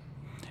out.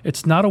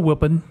 it's not a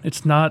whipping.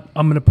 It's not,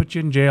 I'm going to put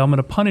you in jail. I'm going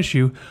to punish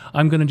you.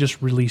 I'm going to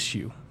just release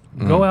you.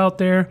 Go out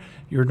there.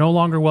 You're no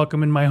longer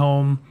welcome in my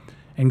home,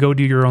 and go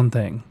do your own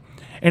thing.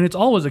 And it's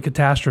always a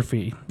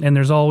catastrophe. And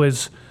there's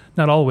always,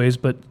 not always,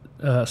 but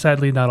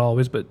sadly not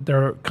always, but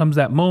there comes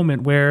that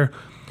moment where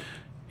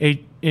an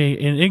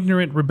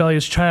ignorant,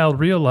 rebellious child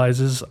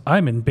realizes,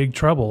 I'm in big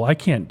trouble. I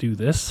can't do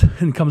this,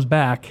 and comes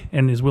back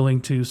and is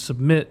willing to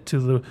submit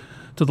to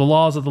the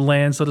laws of the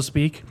land, so to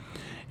speak.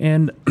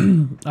 And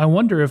I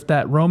wonder if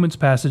that Romans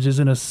passage is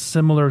in a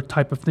similar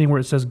type of thing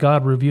where it says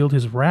God revealed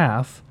his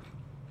wrath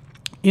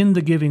in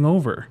the giving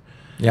over.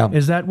 Yeah.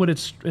 Is that what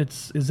is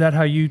that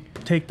how you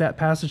take that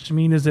passage to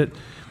mean? Is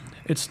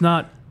it's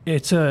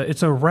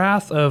a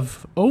wrath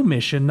of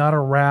omission, not a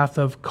wrath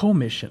of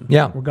commission.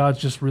 Yeah. Where God's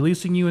just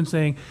releasing you and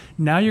saying,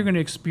 now you're going to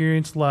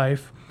experience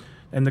life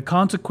and the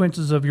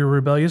consequences of your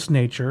rebellious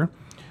nature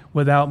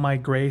without my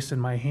grace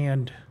and my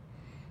hand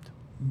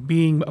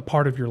being a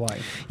part of your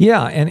life.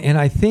 Yeah, and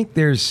I think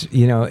there's,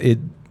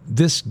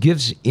 this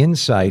gives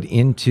insight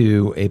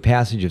into a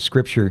passage of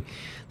Scripture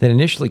that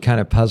initially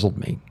kind of puzzled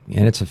me,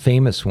 and it's a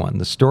famous one,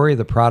 the story of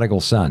the prodigal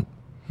son.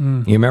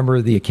 You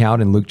remember the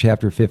account in Luke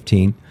chapter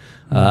 15?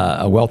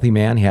 A wealthy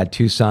man had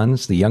 2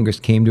 sons. The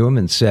youngest came to him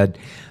and said,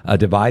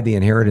 divide the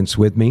inheritance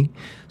with me.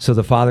 So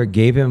the father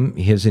gave him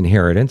his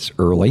inheritance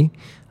early.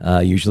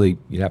 Usually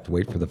you'd have to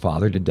wait for the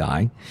father to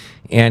die.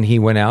 And he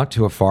went out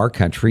to a far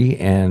country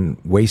and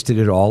wasted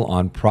it all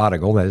on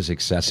prodigal, that is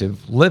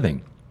excessive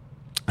living.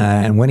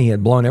 And when he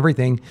had blown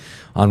everything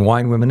on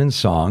wine, women, and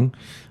song,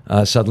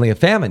 suddenly a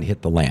famine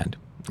hit the land.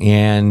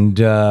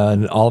 And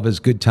all of his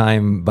good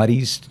time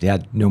buddies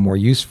had no more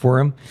use for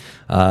him.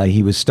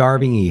 He was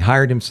starving. He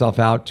hired himself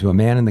out to a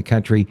man in the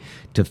country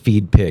to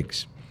feed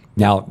pigs.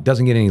 Now, it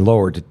doesn't get any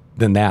lower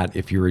than that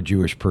if you're a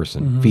Jewish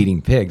person,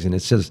 feeding pigs. And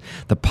it says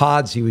the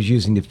pods he was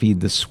using to feed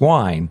the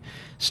swine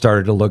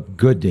started to look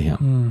good to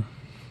him.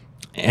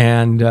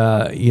 And,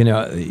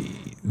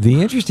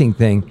 the interesting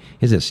thing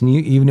is this, and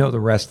you know the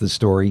rest of the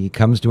story. He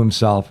comes to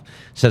himself,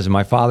 says, in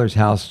my father's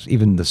house,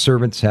 even the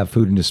servants have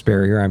food and to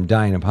spare. Here I'm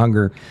dying of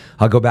hunger.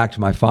 I'll go back to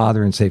my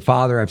father and say,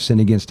 Father, I've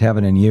sinned against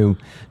heaven and you.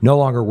 No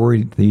longer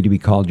worried for you to be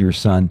called your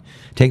son.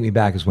 Take me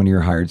back as one of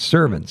your hired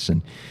servants.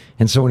 And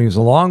so when he was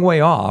a long way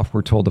off,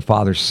 we're told the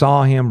father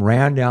saw him,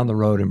 ran down the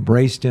road,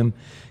 embraced him,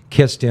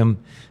 kissed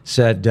him,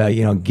 said,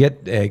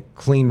 get a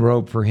clean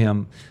robe for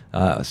him,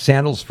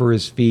 sandals for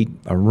his feet,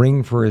 a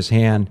ring for his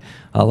hand.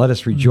 Let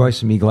us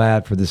rejoice and be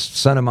glad, for this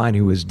son of mine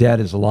who was dead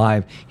is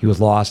alive. He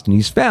was lost and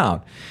he's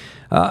found.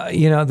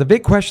 The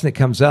big question that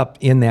comes up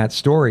in that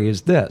story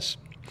is this.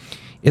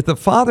 If the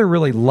father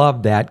really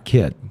loved that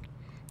kid,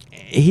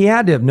 he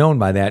had to have known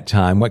by that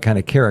time what kind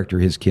of character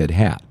his kid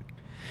had.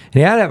 And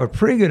he had to have a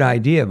pretty good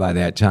idea by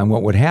that time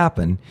what would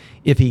happen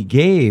if he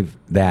gave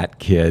that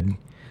kid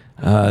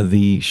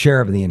the share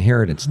of the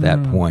inheritance at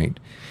that point.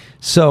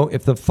 So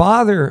if the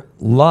father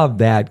loved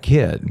that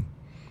kid,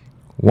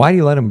 why did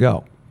he let him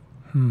go?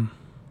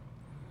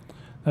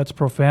 That's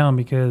profound,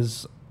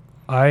 because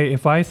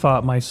if I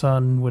thought my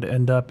son would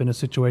end up in a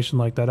situation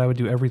like that, I would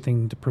do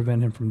everything to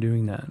prevent him from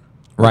doing that.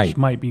 Right. Which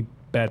might be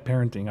bad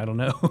parenting. I don't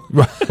know.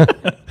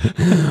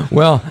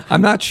 Well,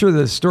 I'm not sure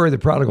the story of the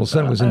prodigal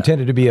son was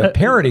intended to be a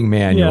parenting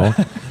manual,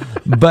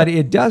 but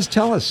it does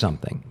tell us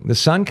something. The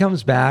son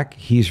comes back,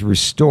 he's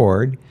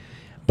restored,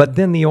 but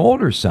then the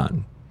older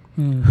son,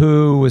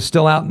 who was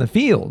still out in the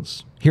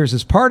fields, here's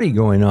this party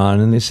going on,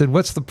 and they said,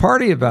 what's the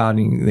party about?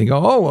 And they go,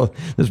 oh, well,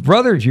 this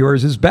brother of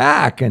yours is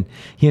back, and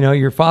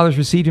your father's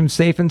received him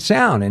safe and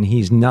sound, and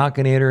he's not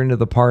going to enter into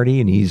the party,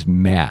 and he's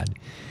mad.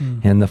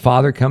 And the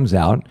father comes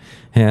out,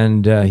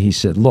 and he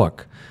said,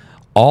 look,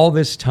 all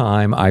this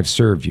time I've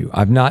served you.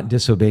 I've not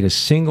disobeyed a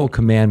single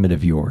commandment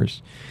of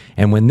yours.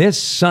 And when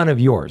this son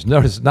of yours,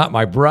 notice it's not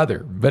my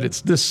brother, but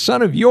it's this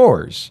son of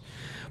yours,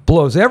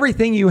 blows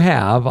everything you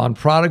have on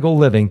prodigal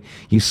living,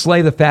 you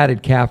slay the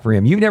fatted calf for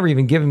him. You've never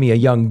even given me a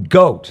young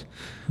goat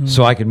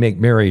so I could make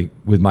merry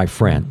with my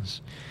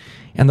friends.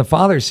 And the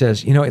father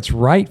says, it's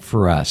right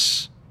for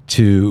us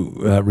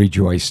to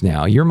rejoice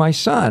now. You're my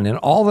son, and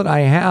all that I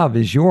have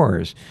is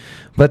yours.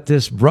 But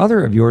this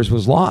brother of yours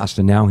was lost,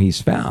 and now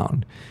he's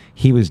found.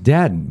 He was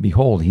dead, and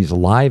behold, he's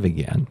alive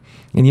again.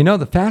 And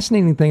the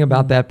fascinating thing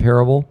about that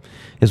parable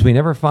is we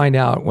never find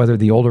out whether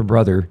the older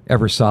brother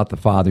ever sought the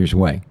father's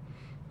way.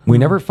 We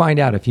never find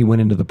out if he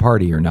went into the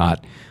party or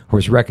not, or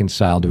was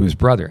reconciled to his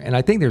brother. And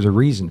I think there's a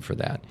reason for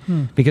that,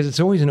 because it's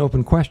always an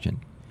open question.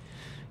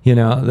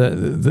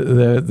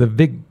 The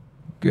big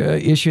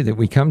issue that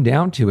we come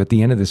down to at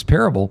the end of this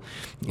parable,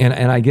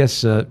 and I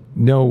guess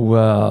no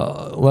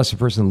less a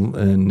person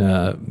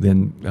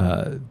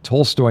than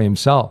Tolstoy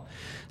himself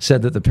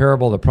said that the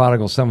parable of the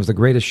prodigal son was the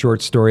greatest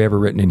short story ever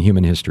written in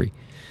human history,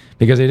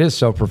 because it is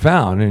so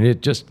profound and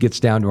it just gets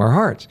down to our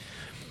hearts.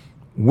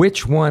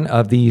 Which one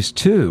of these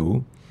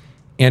two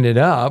ended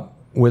up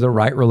with a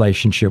right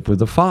relationship with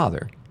the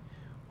father?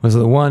 Was it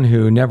the one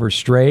who never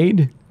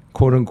strayed,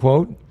 quote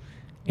unquote,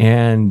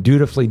 and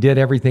dutifully did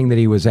everything that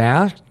he was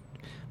asked,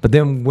 but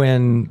then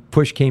when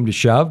push came to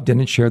shove,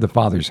 didn't share the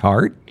father's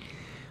heart?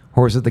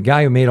 Or was it the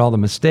guy who made all the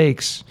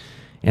mistakes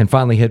and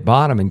finally hit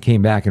bottom and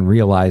came back and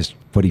realized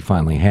what he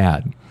finally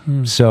had?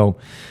 So,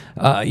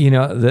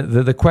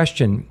 the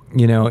question,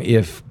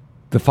 if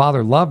the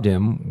Father loved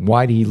him,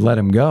 why did he let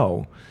him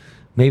go?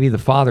 Maybe the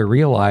Father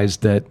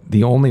realized that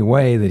the only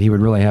way that he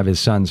would really have his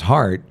son's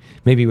heart,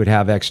 maybe he would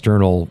have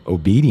external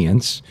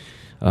obedience.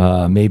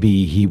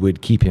 Maybe he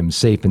would keep him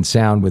safe and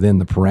sound within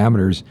the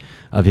parameters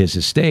of his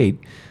estate,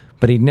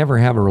 but he'd never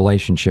have a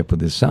relationship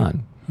with his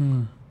son.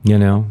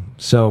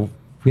 So,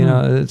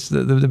 it's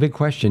the big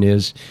question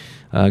is,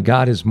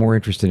 God is more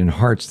interested in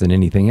hearts than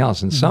anything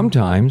else. And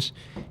sometimes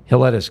he'll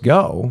let us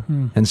go,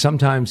 and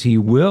sometimes he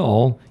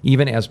will,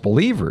 even as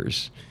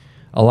believers,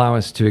 allow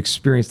us to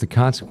experience the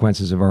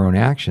consequences of our own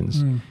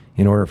actions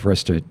in order for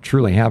us to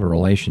truly have a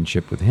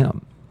relationship with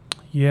him.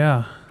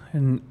 Yeah.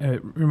 And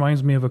it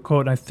reminds me of a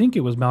quote. I think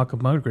it was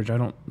Malcolm Muggeridge.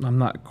 I'm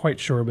not quite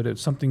sure, but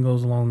it's something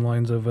goes along the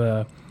lines of,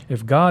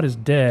 if God is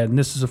dead, and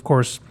this is, of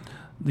course,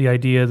 the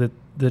idea that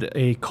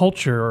a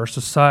culture or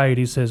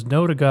society says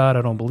no to God,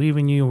 I don't believe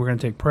in you, we're going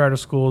to take prayer to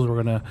schools,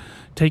 we're going to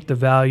take the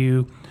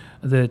value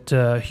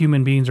that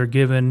human beings are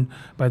given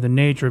by the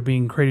nature of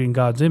being created in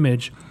God's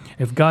image.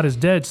 If God is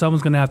dead,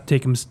 someone's going to have to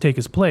take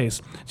his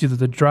place. It's either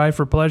the drive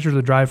for pleasure or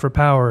the drive for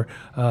power.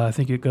 I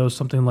think it goes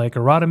something like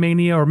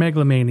erotomania or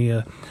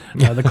megalomania,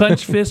 the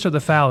clenched fist or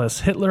the phallus,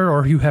 Hitler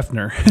or Hugh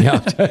Hefner.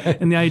 Yeah.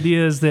 And the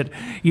idea is that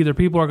either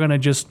people are going to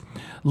just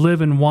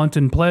live in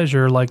wanton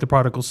pleasure like the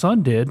prodigal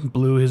son did,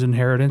 blew his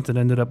inheritance and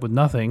ended up with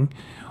nothing,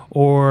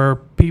 or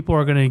people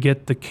are going to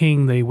get the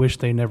king they wish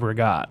they never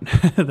got.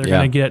 They're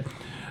going to get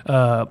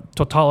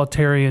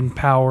totalitarian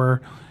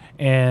power.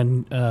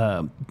 And,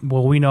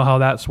 we know how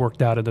that's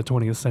worked out in the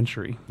 20th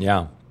century.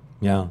 Yeah.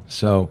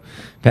 So,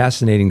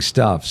 fascinating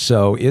stuff.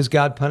 So, is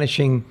God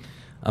punishing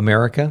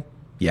America?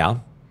 Yeah.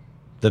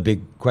 The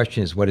big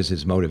question is, what is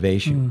his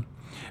motivation?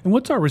 And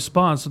what's our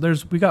response?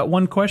 We got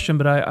one question,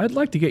 but I'd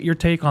like to get your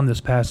take on this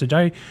passage.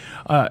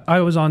 I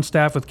was on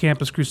staff with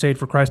Campus Crusade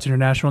for Christ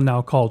International,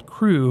 now called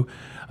Cru,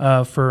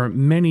 for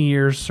many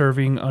years,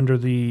 serving under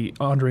the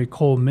Andre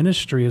Cole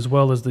Ministry, as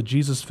well as the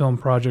Jesus Film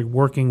Project,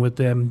 working with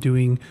them,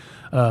 doing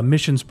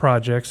missions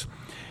projects.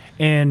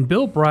 And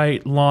Bill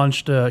Bright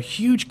launched a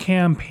huge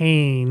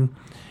campaign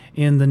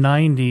in the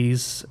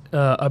 90s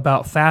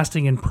about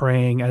fasting and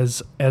praying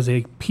as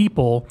a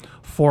people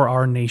for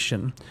our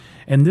nation.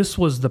 And this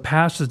was the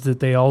passage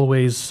that they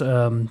always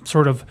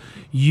sort of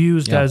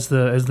used as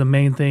the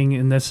main thing.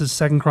 And this is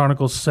 2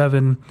 Chronicles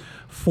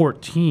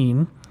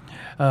 7:14.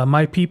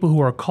 My people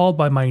who are called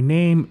by my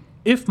name,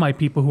 if my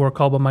people who are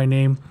called by my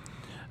name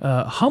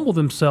humble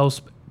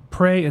themselves,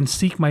 pray and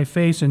seek my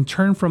face and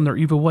turn from their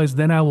evil ways,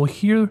 then I will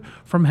hear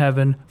from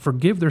heaven,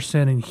 forgive their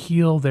sin, and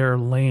heal their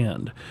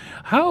land.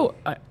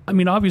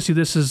 Obviously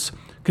this is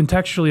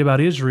contextually about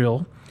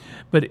Israel,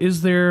 but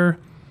is there,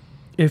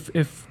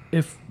 if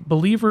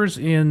believers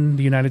in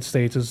the United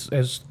States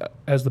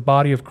as the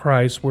body of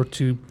Christ were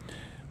to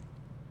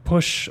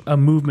push a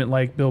movement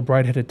like Bill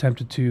Bright had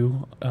attempted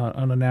to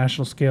on a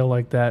national scale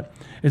like that,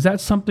 is that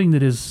something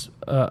that is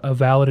a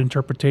valid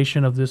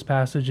interpretation of this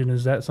passage, and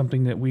is that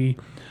something that we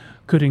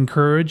could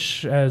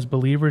encourage as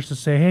believers to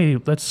say, hey,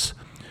 let's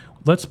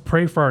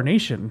pray for our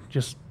nation?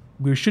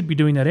 We should be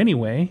doing that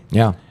anyway.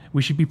 Yeah.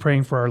 We should be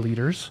praying for our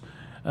leaders.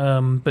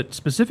 But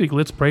specifically,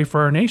 let's pray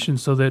for our nation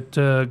so that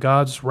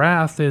God's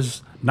wrath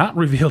is not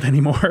revealed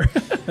anymore.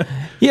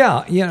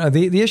 Yeah,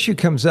 the issue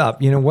comes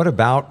up, what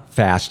about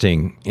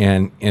fasting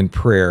and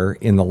prayer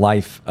in the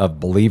life of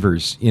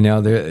believers?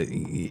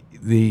 The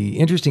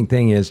interesting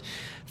thing is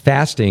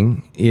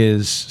fasting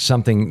is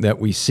something that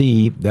we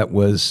see that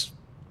was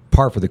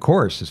par for the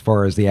course as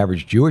far as the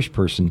average Jewish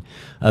person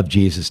of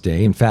Jesus'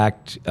 day. In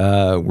fact,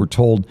 we're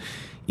told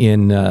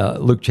in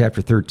Luke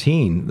chapter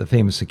 13, the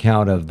famous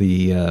account of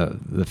the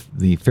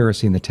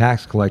Pharisee and the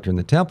tax collector in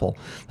the temple.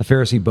 The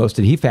Pharisee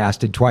boasted he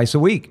fasted twice a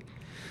week.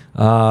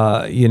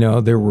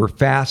 There were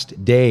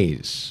fast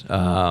days.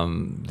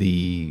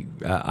 The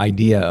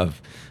idea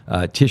of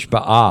Tish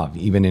B'Av,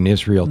 even in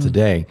Israel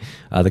today,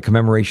 the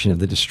commemoration of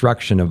the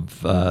destruction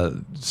of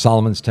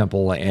Solomon's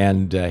temple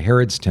and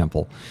Herod's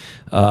temple.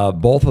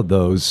 Both of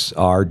those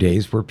are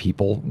days where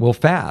people will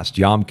fast.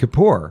 Yom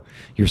Kippur,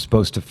 you're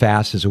supposed to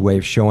fast as a way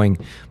of showing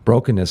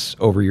brokenness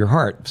over your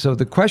heart. So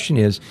the question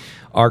is,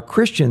 are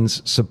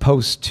Christians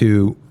supposed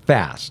to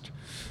fast?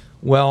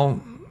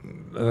 Well,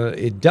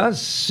 it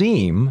does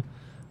seem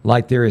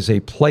like there is a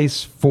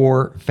place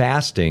for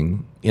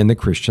fasting in the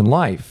Christian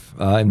life.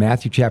 In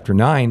Matthew chapter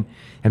 9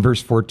 and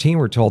verse 14,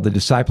 we're told the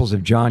disciples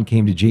of John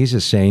came to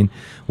Jesus saying,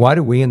 "Why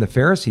do we and the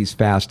Pharisees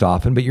fast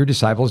often, but your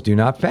disciples do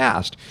not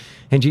fast?"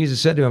 And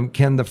Jesus said to him,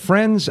 "Can the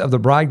friends of the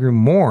bridegroom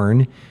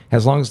mourn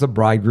as long as the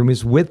bridegroom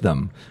is with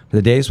them?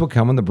 The days will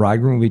come when the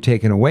bridegroom will be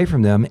taken away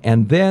from them,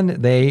 and then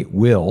they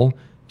will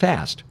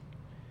fast."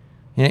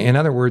 In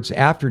other words,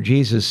 after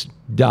Jesus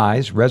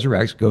dies,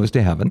 resurrects, goes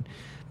to heaven,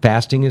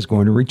 fasting is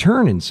going to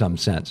return in some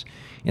sense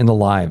in the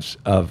lives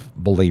of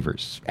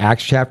believers.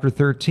 Acts chapter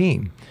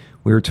 13,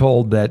 we were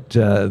told that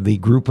the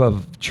group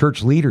of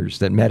church leaders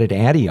that met at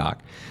Antioch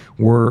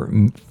were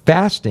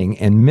fasting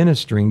and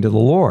ministering to the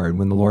Lord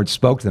when the Lord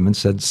spoke to them and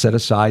said, set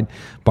aside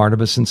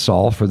Barnabas and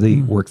Saul for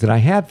the work that I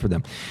had for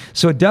them.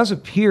 So it does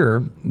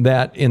appear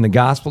that in the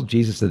gospel,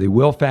 Jesus said they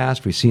will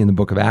fast. We see in the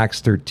book of Acts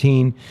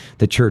 13,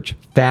 the church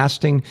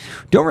fasting.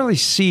 Don't really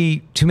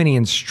see too many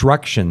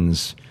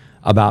instructions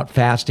about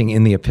fasting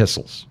in the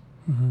epistles.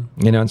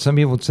 And some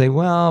people would say,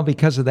 well,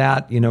 because of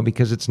that,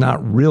 because it's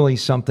not really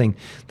something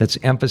that's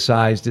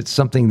emphasized, it's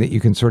something that you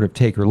can sort of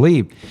take or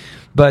leave.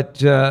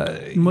 But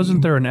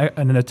wasn't there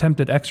an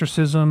attempted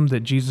exorcism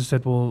that Jesus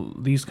said, well,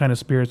 these kind of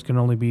spirits can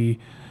only be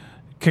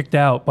kicked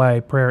out by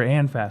prayer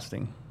and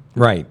fasting?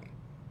 Right.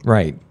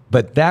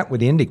 But that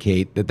would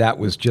indicate that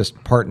was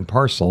just part and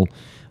parcel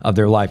of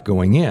their life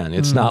going in.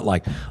 It's not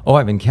like, oh,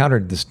 I've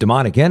encountered this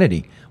demonic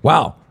entity.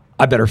 Wow,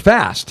 I better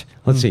fast.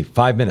 Let's see,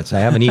 5 minutes. I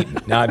haven't eaten.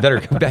 Now I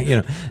better come back.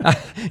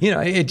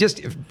 It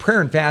just prayer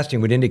and fasting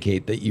would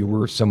indicate that you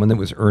were someone that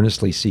was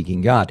earnestly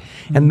seeking God,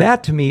 and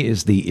that to me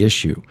is the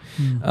issue.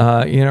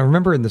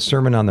 Remember in the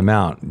Sermon on the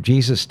Mount,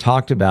 Jesus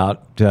talked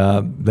about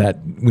that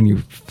when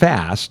you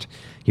fast,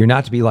 you're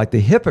not to be like the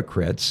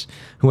hypocrites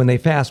who, when they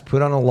fast,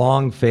 put on a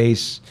long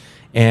face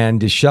and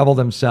dishevel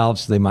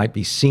themselves so they might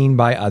be seen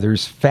by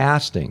others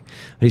fasting.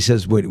 But he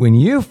says, when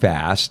you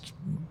fast,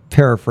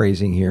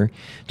 paraphrasing here,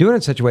 do it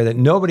in such a way that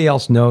nobody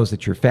else knows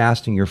that you're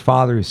fasting. Your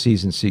Father who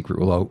sees in secret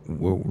will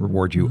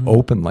reward you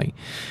openly.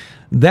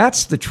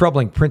 That's the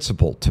troubling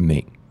principle to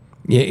me.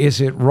 Is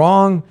it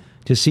wrong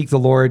to seek the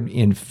Lord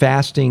in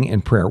fasting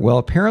and prayer? Well,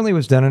 apparently it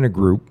was done in a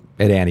group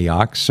at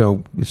Antioch.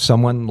 So if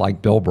someone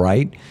like Bill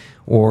Bright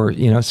or,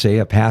 say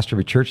a pastor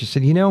of a church has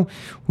said,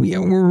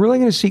 we're really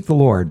going to seek the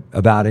Lord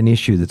about an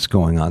issue that's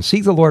going on.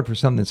 Seek the Lord for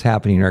something that's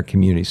happening in our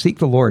community. Seek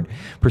the Lord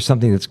for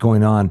something that's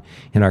going on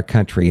in our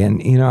country.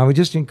 And, I would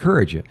just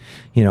encourage you,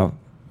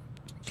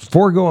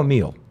 forego a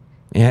meal.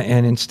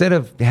 And instead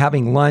of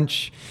having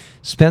lunch,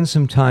 spend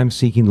some time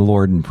seeking the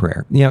Lord in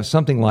prayer.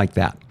 Something like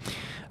that.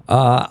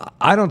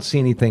 I don't see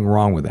anything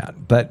wrong with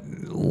that. But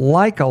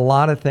like a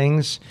lot of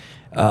things,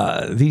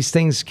 these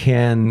things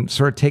can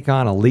sort of take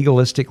on a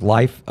legalistic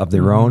life of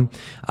their own.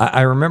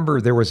 I remember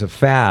there was a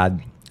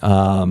fad,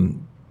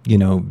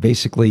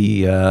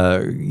 basically,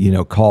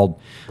 called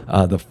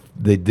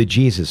the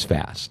Jesus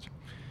fast.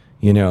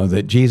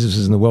 That Jesus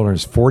is in the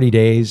wilderness 40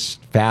 days,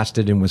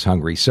 fasted and was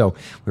hungry. So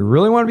we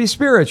really want to be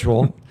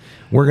spiritual.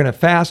 We're going to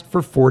fast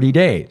for 40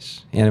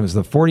 days. And it was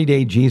the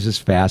 40-day Jesus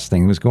fast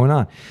thing that was going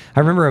on. I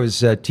remember I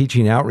was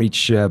teaching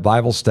outreach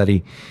Bible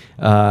study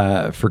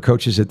for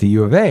coaches at the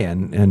U of A.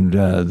 And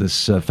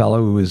this fellow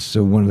who was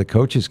one of the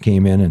coaches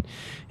came in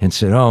and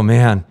said, oh,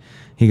 man,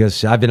 he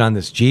goes, I've been on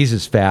this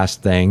Jesus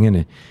fast thing.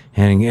 And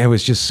it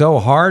was just so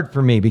hard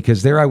for me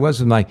because there I was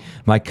with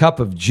my cup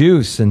of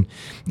juice and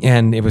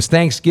it was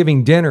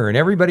Thanksgiving dinner and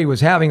everybody was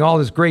having all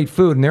this great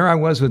food. And there I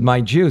was with my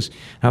juice.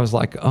 I was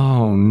like,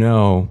 oh,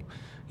 no.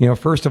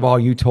 First of all,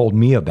 you told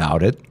me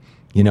about it.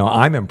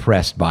 I'm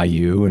impressed by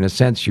you. In a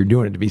sense, you're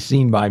doing it to be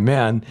seen by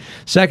men.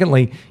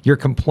 Secondly, you're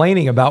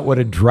complaining about what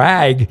a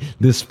drag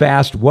this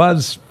fast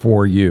was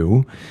for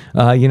you.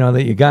 That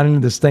you got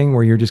into this thing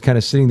where you're just kind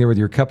of sitting there with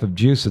your cup of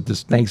juice at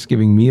this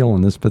Thanksgiving meal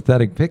and this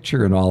pathetic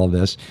picture and all of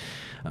this.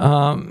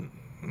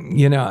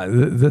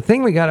 The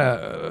thing we got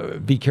to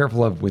be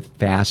careful of with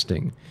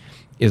fasting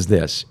is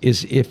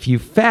if you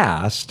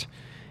fast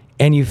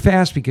and you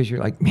fast because you're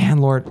like, man,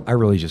 Lord, I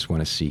really just want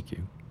to seek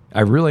you.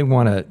 I really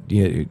want to,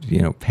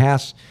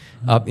 pass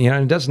up.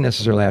 It doesn't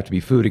necessarily have to be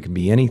food. It can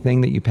be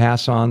anything that you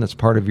pass on that's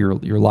part of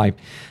your life.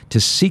 To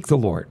seek the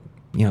Lord,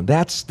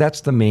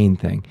 that's the main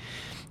thing.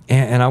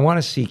 And I want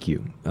to seek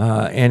you.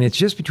 And it's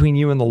just between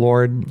you and the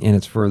Lord, and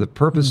it's for the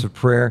purpose of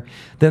prayer.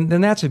 Then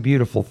that's a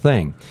beautiful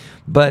thing.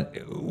 But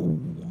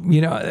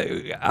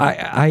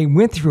I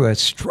went through a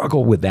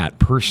struggle with that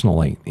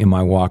personally in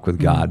my walk with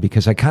God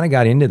because I kind of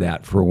got into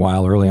that for a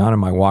while early on in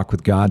my walk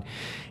with God.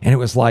 And it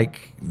was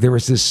like there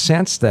was this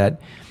sense that,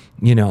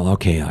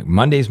 okay, like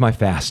Monday's my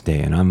fast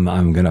day and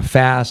I'm going to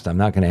fast. I'm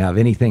not going to have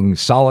anything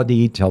solid to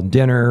eat till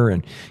dinner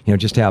and,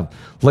 just have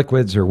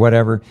liquids or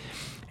whatever.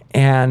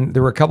 And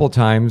there were a couple of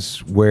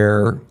times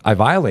where I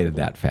violated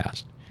that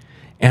fast.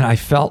 And I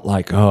felt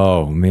like,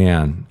 oh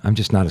man, I'm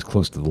just not as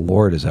close to the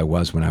Lord as I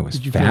was when I was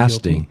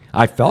fasting.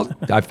 I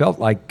felt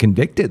like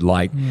convicted,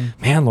 like,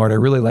 man, Lord, I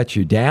really let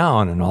you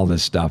down and all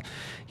this stuff.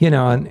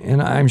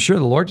 And I'm sure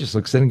the Lord just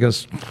looks at it and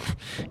goes,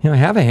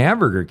 have a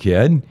hamburger,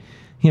 kid.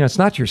 It's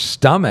not your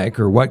stomach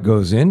or what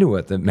goes into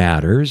it that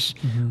matters,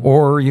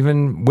 or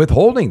even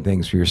withholding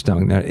things for your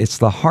stomach. It's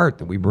the heart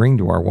that we bring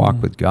to our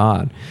walk with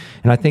God.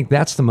 And I think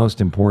that's the most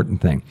important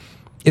thing.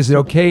 Is it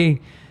okay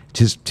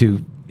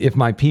to if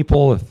my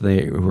people, if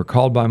they were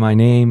called by my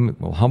name,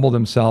 will humble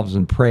themselves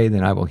and pray,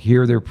 then I will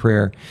hear their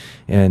prayer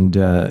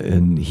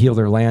and heal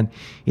their land?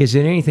 Is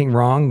there anything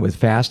wrong with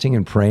fasting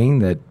and praying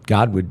that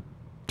God would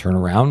turn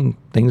around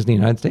things in the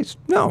United States?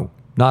 No,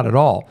 not at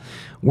all.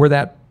 Where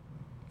that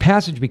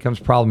passage becomes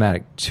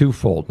problematic,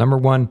 twofold. Number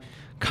one,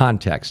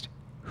 context.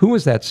 Who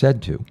was that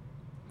said to,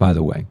 by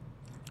the way?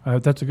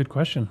 That's a good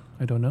question.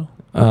 I don't know.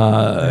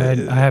 I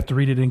have to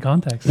read it in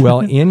context.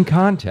 Well, in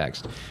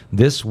context,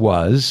 this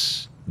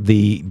was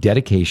the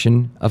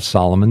dedication of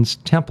Solomon's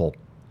temple.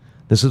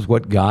 This is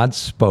what God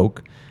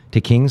spoke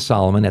to King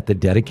Solomon at the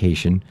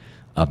dedication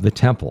of the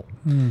temple.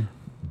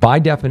 By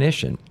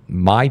definition,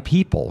 my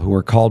people who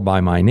are called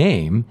by my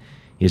name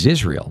is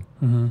Israel.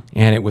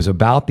 And it was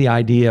about the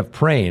idea of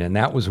praying, and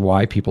that was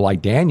why people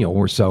like Daniel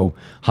were so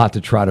hot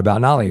to trot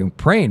about not only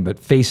praying, but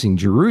facing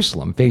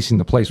Jerusalem, facing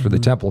the place where the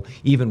temple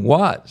even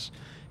was,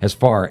 as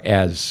far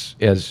as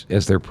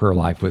their prayer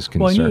life was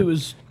concerned. Well, I knew it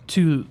was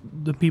to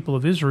the people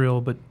of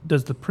Israel, but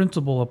does the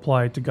principle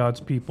apply to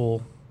God's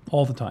people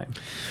all the time?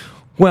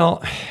 Well,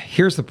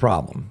 here's the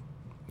problem.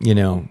 You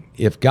know,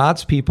 if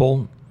God's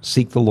people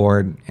seek the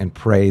Lord and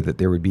pray that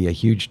there would be a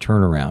huge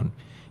turnaround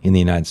in the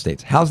United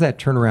States, how's that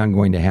turnaround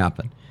going to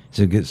happen?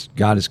 So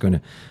God is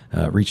going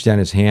to reach down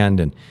his hand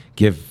and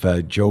give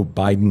Joe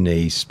Biden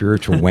a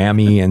spiritual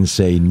whammy and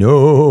say,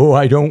 no,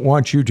 I don't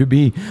want you to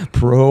be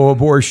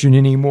pro-abortion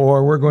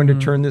anymore. We're going to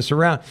turn this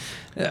around.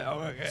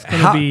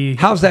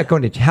 How's that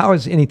going to? How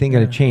is anything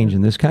going to change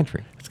in this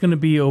country? It's going to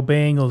be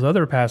obeying those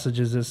other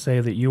passages that say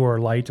that you are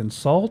light and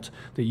salt,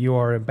 that you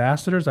are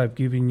ambassadors. I've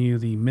given you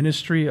the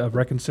ministry of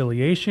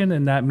reconciliation,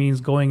 and that means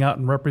going out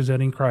and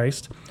representing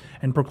Christ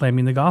and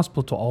proclaiming the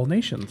gospel to all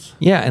nations.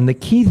 Yeah, and the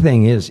key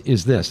thing is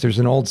this. There's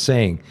an old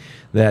saying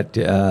that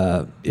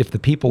if the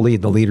people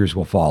lead, the leaders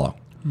will follow.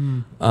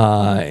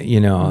 The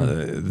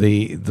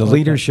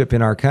leadership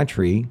in our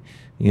country,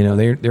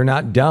 they're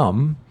not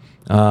dumb.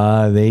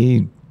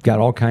 They got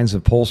all kinds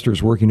of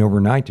pollsters working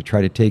overnight to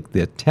try to take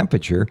the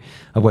temperature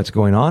of what's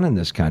going on in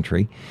this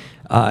country.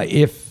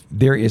 If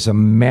there is a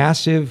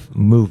massive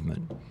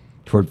movement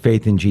toward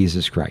faith in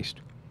Jesus Christ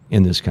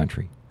in this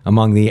country,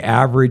 among the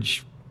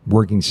average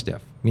working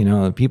stiff,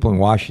 the people in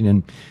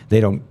Washington,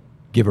 they don't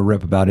give a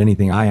rip about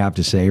anything I have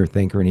to say or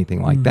think or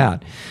anything like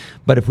that.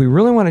 But if we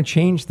really want to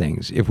change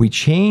things, if we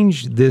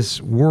change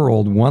this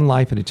world one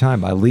life at a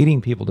time by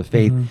leading people to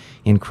faith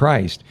in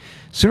Christ,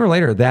 sooner or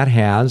later that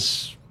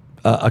has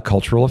a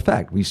cultural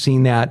effect. We've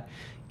seen that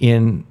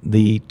in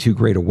the two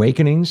great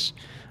awakenings.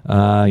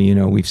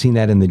 We've seen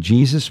that in the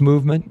Jesus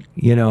movement.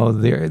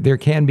 There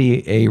can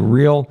be a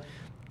real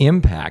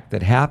impact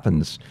that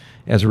happens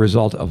as a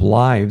result of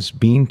lives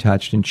being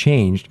touched and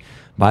changed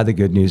by the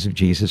good news of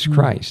Jesus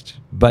Christ.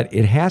 But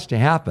it has to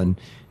happen,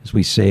 as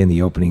we say in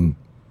the opening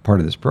part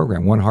of this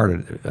program, one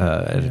heart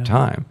at a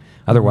time.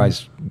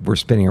 Otherwise, we're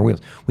spinning our wheels.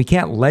 We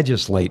can't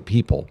legislate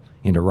people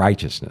into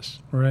righteousness.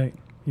 Right.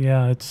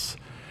 Yeah,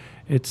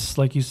 it's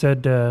like you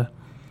said,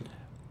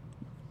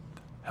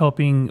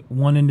 helping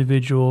one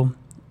individual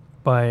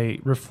by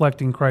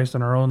reflecting Christ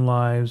in our own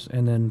lives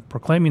and then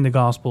proclaiming the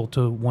gospel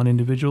to one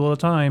individual at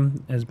a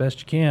time as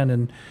best you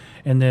can,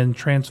 and then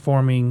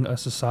transforming a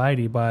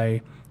society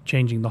by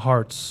changing the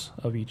hearts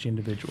of each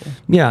individual.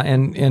 Yeah,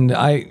 and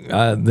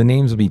I the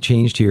names will be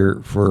changed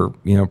here for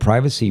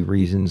privacy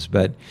reasons,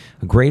 but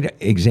a great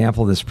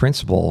example of this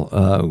principle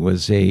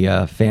was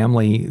a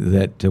family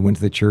that went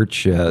to the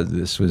church.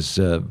 This was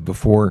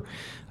before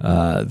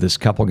this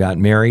couple got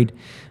married,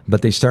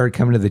 but they started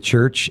coming to the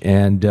church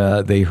and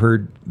they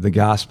heard the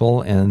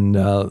gospel, and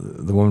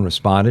the woman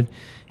responded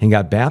and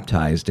got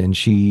baptized, and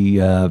she,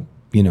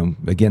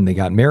 again, they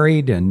got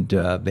married and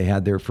they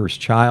had their first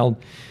child.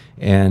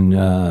 And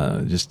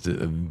just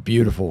a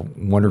beautiful,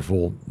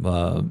 wonderful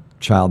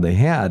child they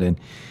had.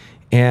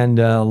 And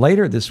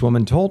later this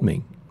woman told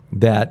me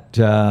that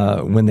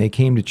when they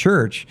came to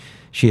church,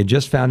 she had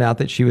just found out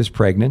that she was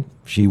pregnant.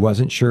 She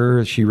wasn't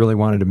sure she really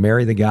wanted to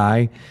marry the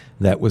guy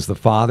that was the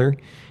father,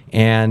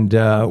 and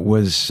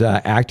was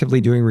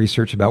actively doing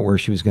research about where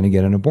she was going to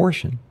get an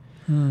abortion.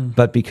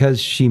 But because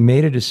she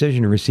made a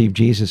decision to receive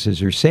Jesus as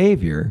her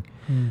Savior,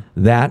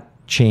 that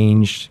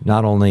changed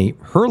not only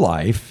her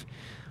life,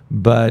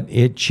 but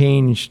it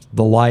changed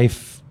the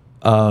life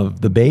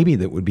of the baby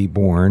that would be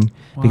born,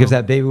 because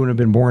that baby wouldn't have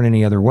been born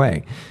any other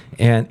way.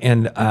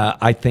 And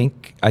I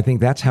think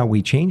that's how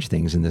we change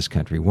things in this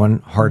country, one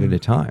heart at a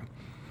time.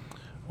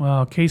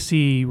 Well,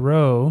 Casey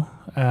Rowe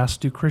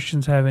asked, do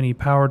Christians have any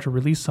power to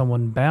release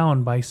someone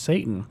bound by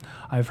Satan?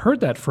 I've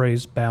heard that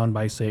phrase, bound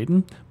by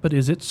Satan, but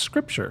is it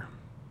scripture?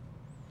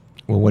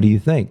 Well, what do you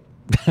think?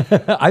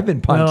 I've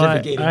been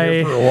pontificating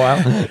here for a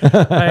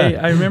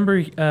while. I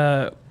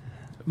remember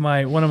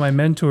one of my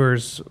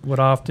mentors would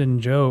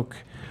often joke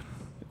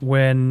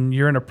when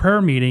you're in a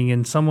prayer meeting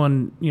and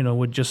someone,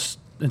 would just,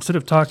 instead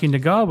of talking to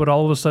God, would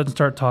all of a sudden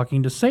start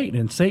talking to Satan.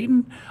 And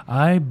Satan,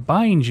 I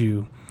bind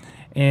you.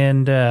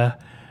 And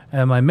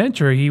my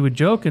mentor, he would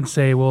joke and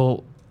say,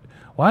 well,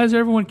 why does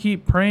everyone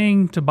keep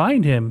praying to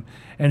bind him?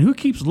 And who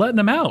keeps letting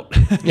him out?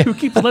 Who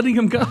keeps letting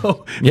him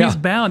go? He's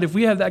bound. If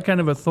we have that kind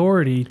of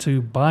authority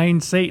to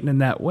bind Satan in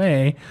that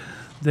way,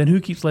 then who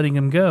keeps letting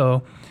him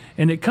go?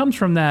 And it comes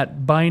from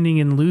that binding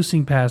and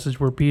loosing passage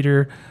where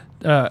Peter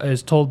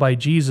is told by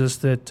Jesus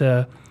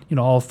that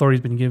all authority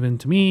has been given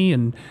to me,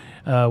 and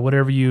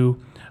whatever you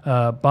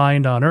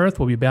bind on earth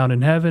will be bound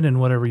in heaven, and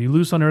whatever you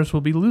loose on earth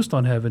will be loosed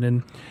on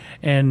heaven.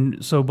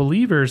 And so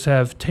believers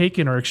have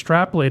taken or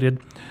extrapolated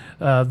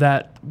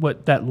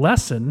that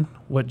lesson,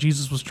 what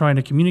Jesus was trying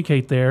to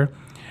communicate there,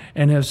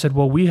 and have said,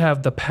 well, we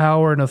have the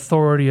power and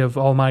authority of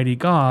Almighty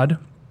God,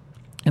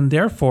 and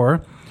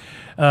therefore,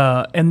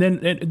 and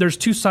then there's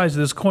two sides of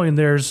this coin.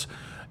 There's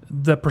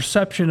the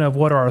perception of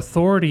what our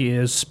authority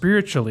is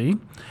spiritually,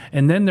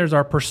 and then there's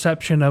our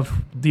perception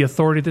of the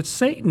authority that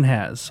Satan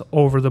has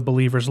over the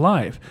believer's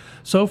life.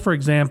 So, for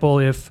example,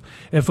 if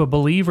a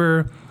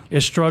believer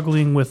is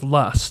struggling with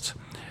lust,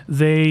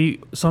 they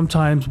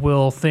sometimes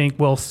will think,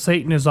 well,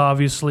 Satan is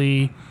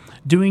obviously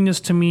doing this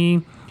to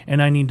me,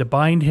 and I need to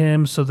bind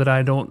him so that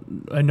I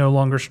no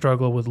longer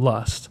struggle with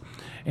lust.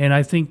 And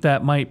I think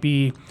that might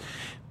be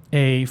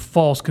a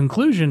false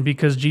conclusion,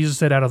 because Jesus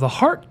said, out of the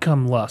heart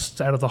come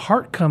lusts, out of the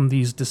heart come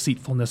these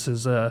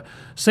deceitfulnesses.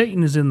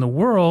 Satan is in the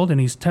world,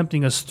 and he's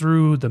tempting us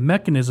through the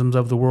mechanisms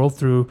of the world,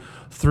 through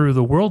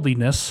the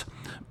worldliness.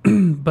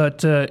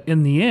 But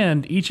in the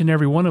end, each and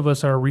every one of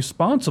us are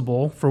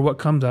responsible for what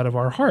comes out of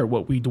our heart,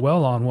 what we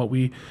dwell on,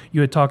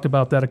 you had talked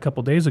about that a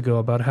couple days ago,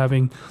 about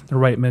having the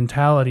right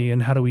mentality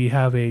and how do we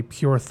have a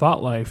pure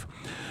thought life.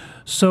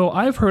 So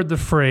I've heard the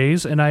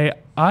phrase, and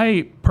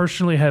I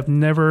personally have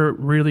never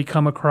really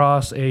come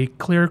across a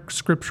clear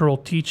scriptural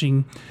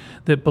teaching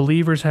that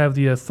believers have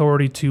the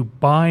authority to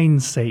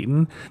bind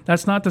Satan.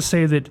 That's not to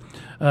say that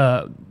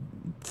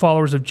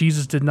followers of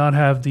Jesus did not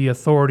have the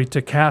authority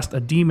to cast a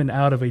demon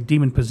out of a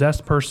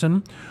demon-possessed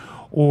person,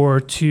 or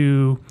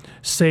to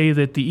say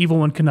that the evil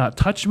one cannot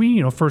touch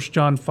me. 1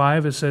 John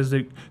 5, it says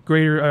that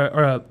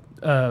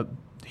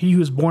he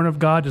who is born of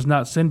God does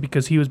not sin,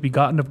 because he who is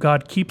begotten of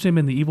God keeps him,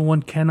 and the evil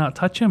one cannot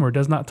touch him or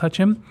does not touch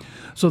him.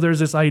 So there's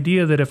this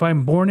idea that if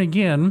I'm born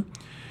again,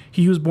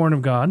 he who is born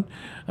of God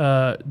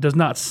does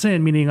not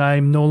sin, meaning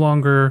I'm no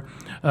longer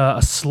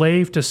a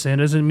slave to sin.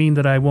 It doesn't mean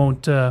that I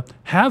won't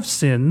have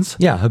sins.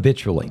 Yeah,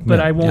 habitually. But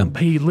I won't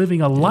be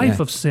living a life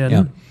of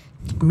sin,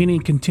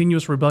 meaning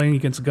continuous rebellion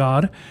against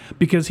God,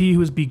 because he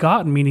who is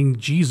begotten, meaning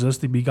Jesus,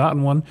 the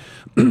begotten one,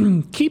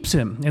 keeps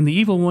him, and the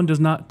evil one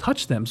does not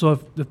touch them. So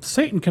if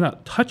Satan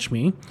cannot touch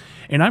me,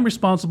 and I'm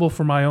responsible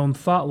for my own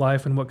thought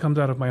life and what comes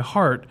out of my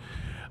heart,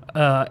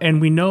 and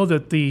we know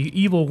that the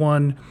evil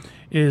one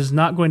is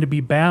not going to be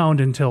bound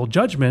until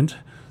judgment,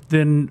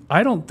 then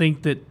I don't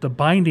think that the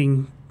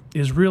binding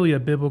is really a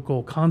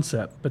biblical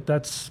concept. But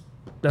that's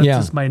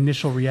just my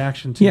initial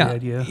reaction to the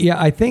idea.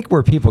 Yeah, I think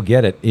where people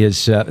get it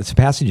is it's a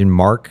passage in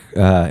Mark,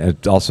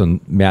 also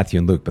in Matthew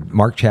and Luke, but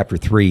Mark chapter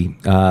 3,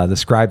 the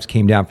scribes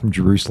came down from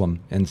Jerusalem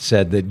and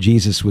said that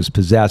Jesus was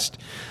possessed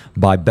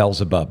by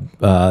Beelzebub,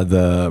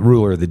 the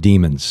ruler of the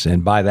demons,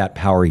 and by that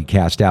power he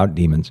cast out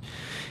demons.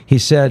 He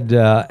said,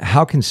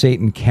 how can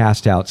Satan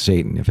cast out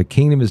Satan? If a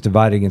kingdom is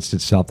divided against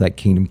itself, that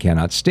kingdom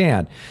cannot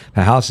stand. If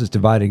a house is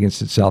divided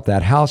against itself,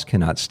 that house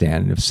cannot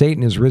stand. And if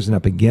Satan has risen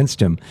up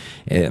against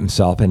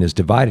himself and is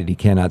divided, he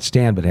cannot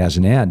stand, but has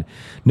an end.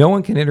 No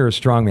one can enter a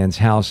strong man's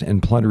house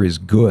and plunder his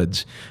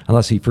goods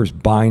unless he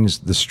first binds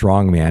the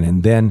strong man,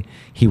 and then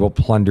he will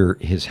plunder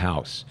his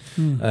house.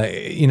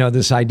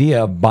 This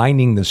idea of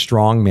binding the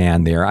strong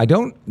man there, I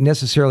don't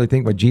necessarily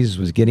think what Jesus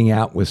was getting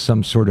at was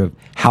some sort of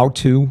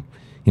how-to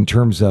in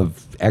terms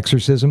of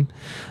exorcism.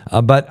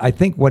 But I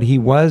think what he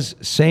was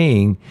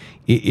saying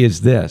is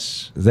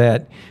this,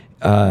 that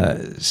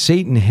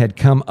Satan had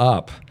come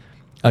up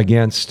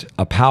against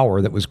a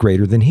power that was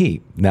greater than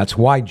he. And that's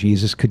why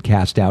Jesus could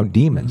cast out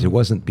demons. Mm-hmm. It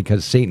wasn't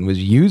because Satan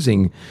was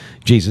using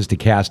Jesus to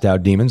cast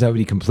out demons. That would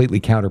be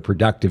completely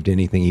counterproductive to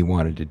anything he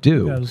wanted to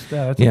do. That's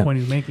the point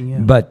he's making, yeah.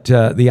 But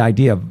the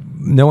idea of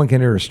no one can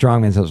enter a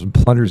strong man's house and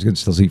plunder his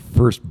goods until he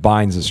first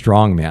binds a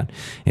strong man,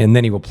 and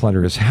then he will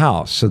plunder his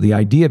house. So the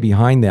idea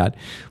behind that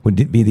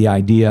would be the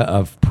idea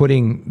of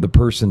putting the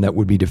person that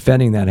would be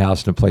defending that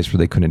house in a place where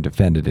they couldn't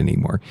defend it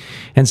anymore.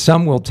 And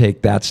some will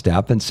take that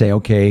step and say,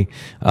 okay,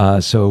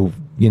 so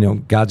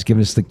God's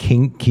given us the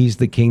keys to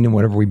the kingdom.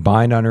 Whatever we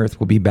bind on earth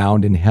will be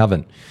bound in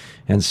heaven.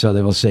 And so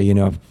they will say,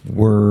 if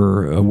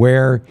we're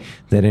aware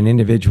that an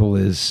individual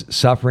is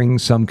suffering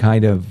some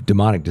kind of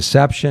demonic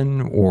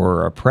deception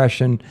or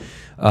oppression,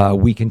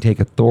 we can take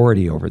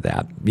authority over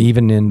that.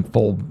 Even in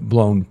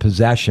full-blown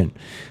possession,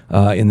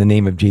 in the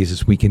name of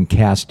Jesus, we can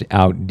cast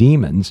out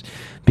demons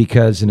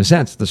because, in a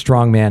sense, the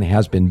strong man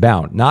has been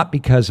bound. Not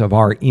because of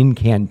our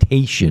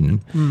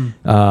incantation,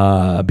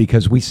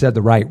 because we said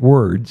the right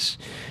words.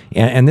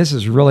 And this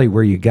is really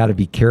where you got to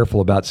be careful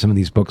about some of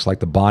these books like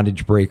The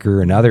Bondage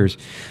Breaker and others,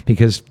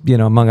 because,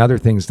 among other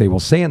things they will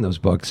say in those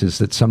books is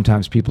that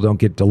sometimes people don't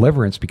get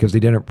deliverance because they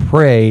didn't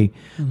pray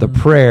the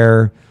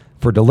prayer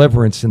for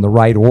deliverance in the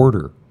right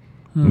order.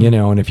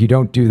 And if you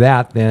don't do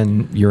that,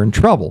 then you're in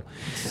trouble.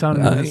 It's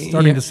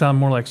starting to sound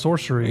more like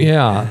sorcery.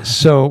 Yeah.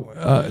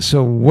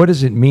 So what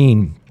does it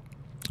mean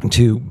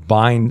to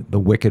bind the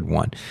wicked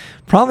one?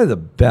 Probably the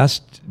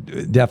best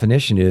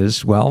definition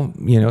is,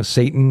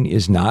 Satan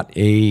is not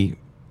a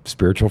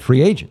spiritual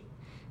free agent.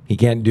 He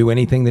can't do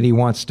anything that he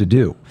wants to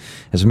do.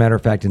 As a matter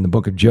of fact, in the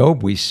book of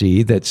Job, we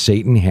see that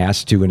Satan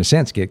has to, in a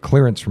sense, get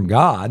clearance from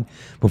God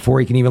before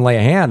he can even lay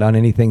a hand on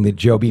anything that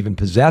Job even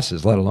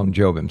possesses, let alone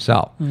Job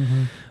himself.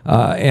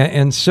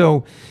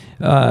 So,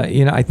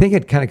 I think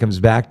it kind of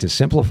comes back to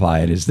simplify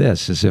it as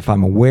this, is if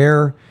I'm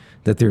aware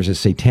that there's a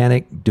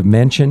satanic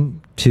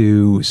dimension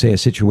to, say, a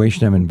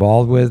situation I'm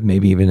involved with,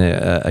 maybe even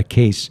a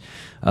case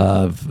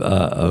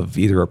of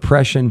either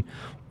oppression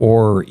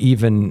or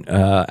even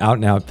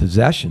out-and-out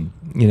possession.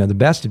 The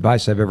best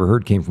advice I've ever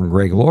heard came from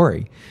Greg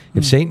Laurie.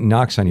 If Satan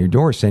knocks on your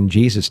door, send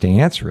Jesus to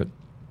answer it.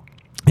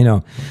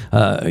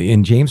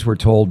 In James we're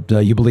told,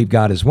 you believe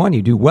God is one,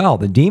 you do well.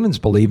 The demons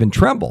believe and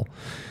tremble.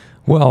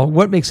 Well,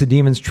 what makes the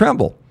demons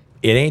tremble?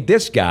 It ain't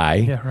this guy.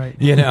 Yeah, right.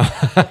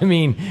 I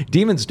mean,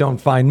 demons don't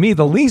find me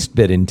the least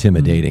bit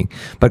intimidating,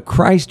 but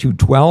Christ who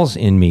dwells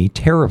in me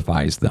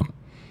terrifies them.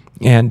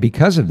 And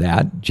because of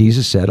that,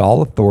 Jesus said,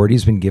 all authority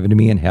has been given to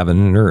me in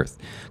heaven and earth.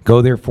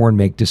 Go therefore and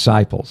make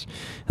disciples.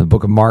 In the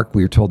book of Mark,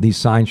 we are told these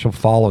signs shall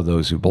follow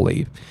those who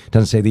believe. It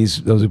doesn't say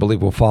those who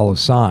believe will follow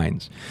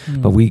signs.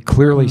 But we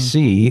clearly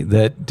see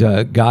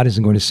that God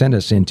isn't going to send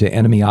us into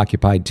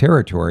enemy-occupied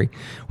territory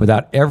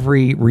without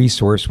every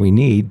resource we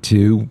need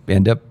to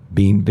end up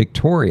being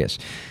victorious.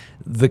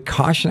 The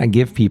caution I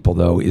give people,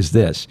 though, is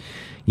this.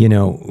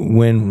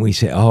 When we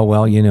say,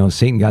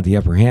 Satan got the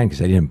upper hand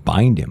because I didn't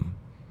bind him.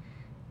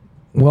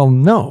 Well,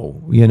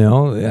 no,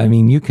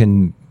 you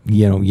can,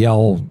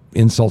 yell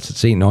insults at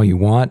Satan all you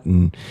want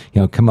and,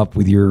 come up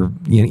with your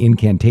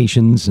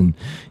incantations and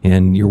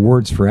your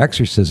words for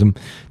exorcism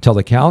till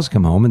the cows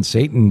come home, and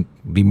Satan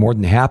be more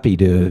than happy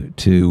to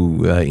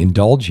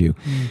indulge you.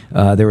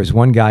 There was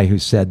one guy who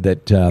said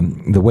that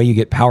the way you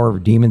get power over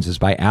demons is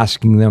by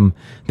asking them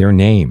their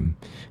name.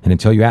 And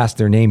until you ask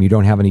their name, you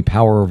don't have any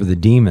power over the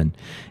demon.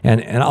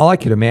 And all I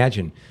could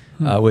imagine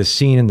was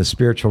seen in the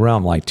spiritual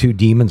realm, like two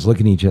demons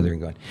looking at each other and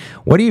going,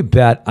 what do you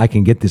bet I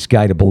can get this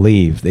guy to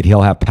believe that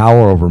he'll have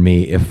power over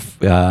me if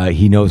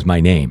he knows my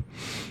name?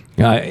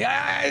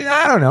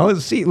 I don't know.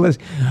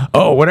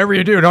 Whatever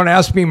you do, don't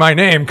ask me my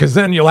name, because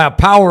then you'll have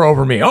power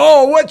over me.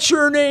 Oh, what's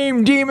your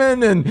name,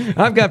 demon? And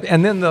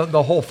then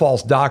the whole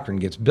false doctrine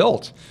gets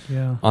built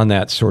on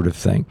that sort of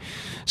thing.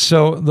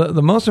 So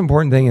the most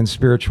important thing in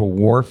spiritual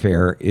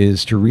warfare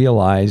is to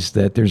realize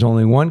that there's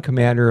only one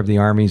commander of the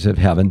armies of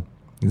heaven,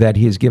 that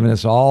he has given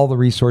us all the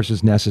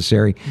resources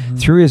necessary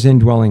through his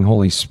indwelling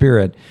Holy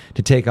Spirit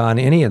to take on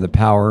any of the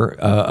power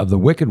of the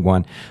wicked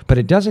one. But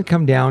it doesn't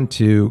come down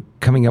to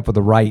coming up with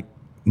the right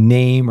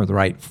name or the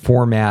right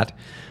format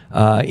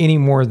any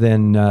more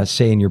than,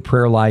 say, in your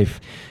prayer life.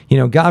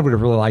 God would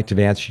have really liked to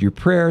have answered your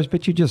prayers,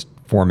 but you just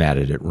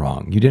formatted it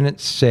wrong. You didn't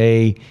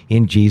say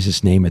in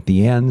Jesus' name at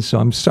the end, so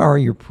I'm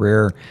sorry your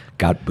prayer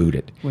got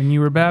booted. When you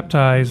were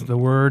baptized,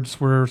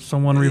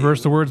 someone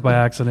reversed the words by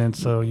accident,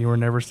 so you were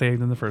never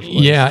saved in the first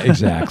place. Yeah,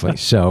 exactly.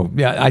 So,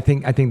 I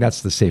think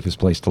that's the safest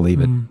place to leave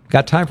it.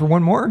 Got time for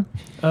one more?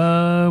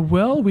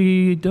 Well,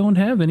 we don't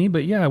have any,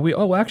 but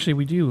actually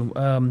we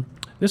do.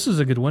 This is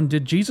a good one.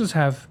 Did Jesus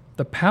have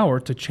the power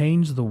to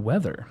change the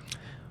weather?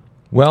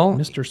 Well,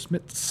 Mr.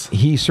 Smits.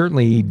 He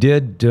certainly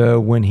did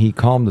when he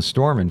calmed the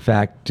storm. In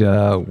fact,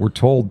 we're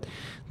told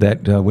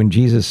that when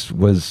Jesus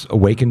was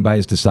awakened by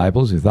his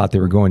disciples, who thought they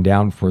were going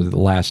down for the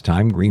last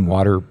time, green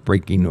water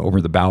breaking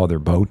over the bow of their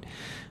boat,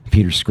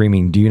 Peter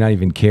screaming, "Do you not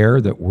even care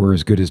that we're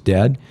as good as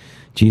dead?"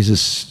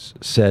 Jesus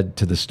said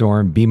to the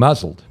storm, "Be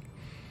muzzled,"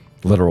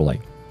 literally.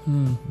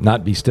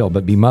 Not be still,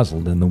 but be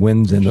muzzled. And the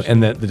winds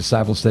and the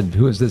disciples said,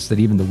 "Who is this that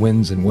even the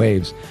winds and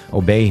waves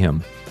obey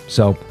him?"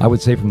 So I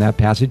would say from that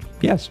passage,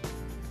 yes.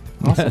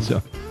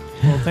 Awesome.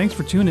 Well, thanks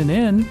for tuning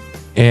in.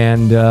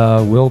 And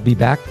we'll be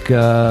back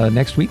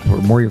next week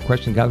for more of your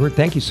questions. God's Word.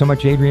 Thank you so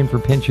much, Adrian, for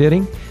pinch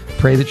hitting.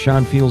 Pray that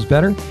Sean feels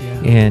better.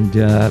 Yeah. And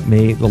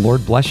may the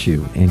Lord bless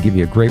you and give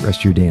you a great rest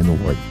of your day in the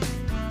Lord.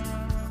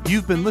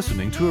 You've been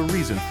listening to A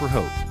Reason for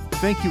Hope.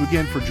 Thank you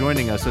again for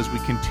joining us as we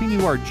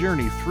continue our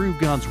journey through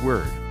God's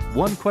Word,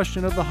 one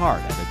question of the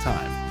heart at a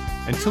time.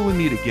 Until we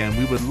meet again,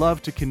 we would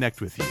love to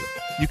connect with you.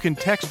 You can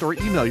text or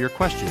email your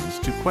questions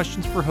to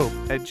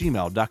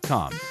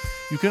questionsforhope@gmail.com.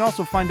 You can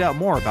also find out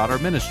more about our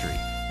ministry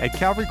at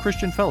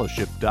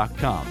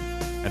calvarychristianfellowship.com.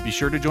 And be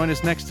sure to join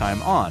us next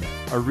time on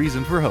A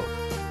Reason for Hope.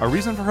 A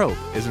Reason for Hope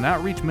is an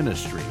outreach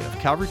ministry of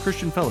Calvary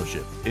Christian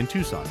Fellowship in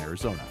Tucson,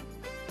 Arizona.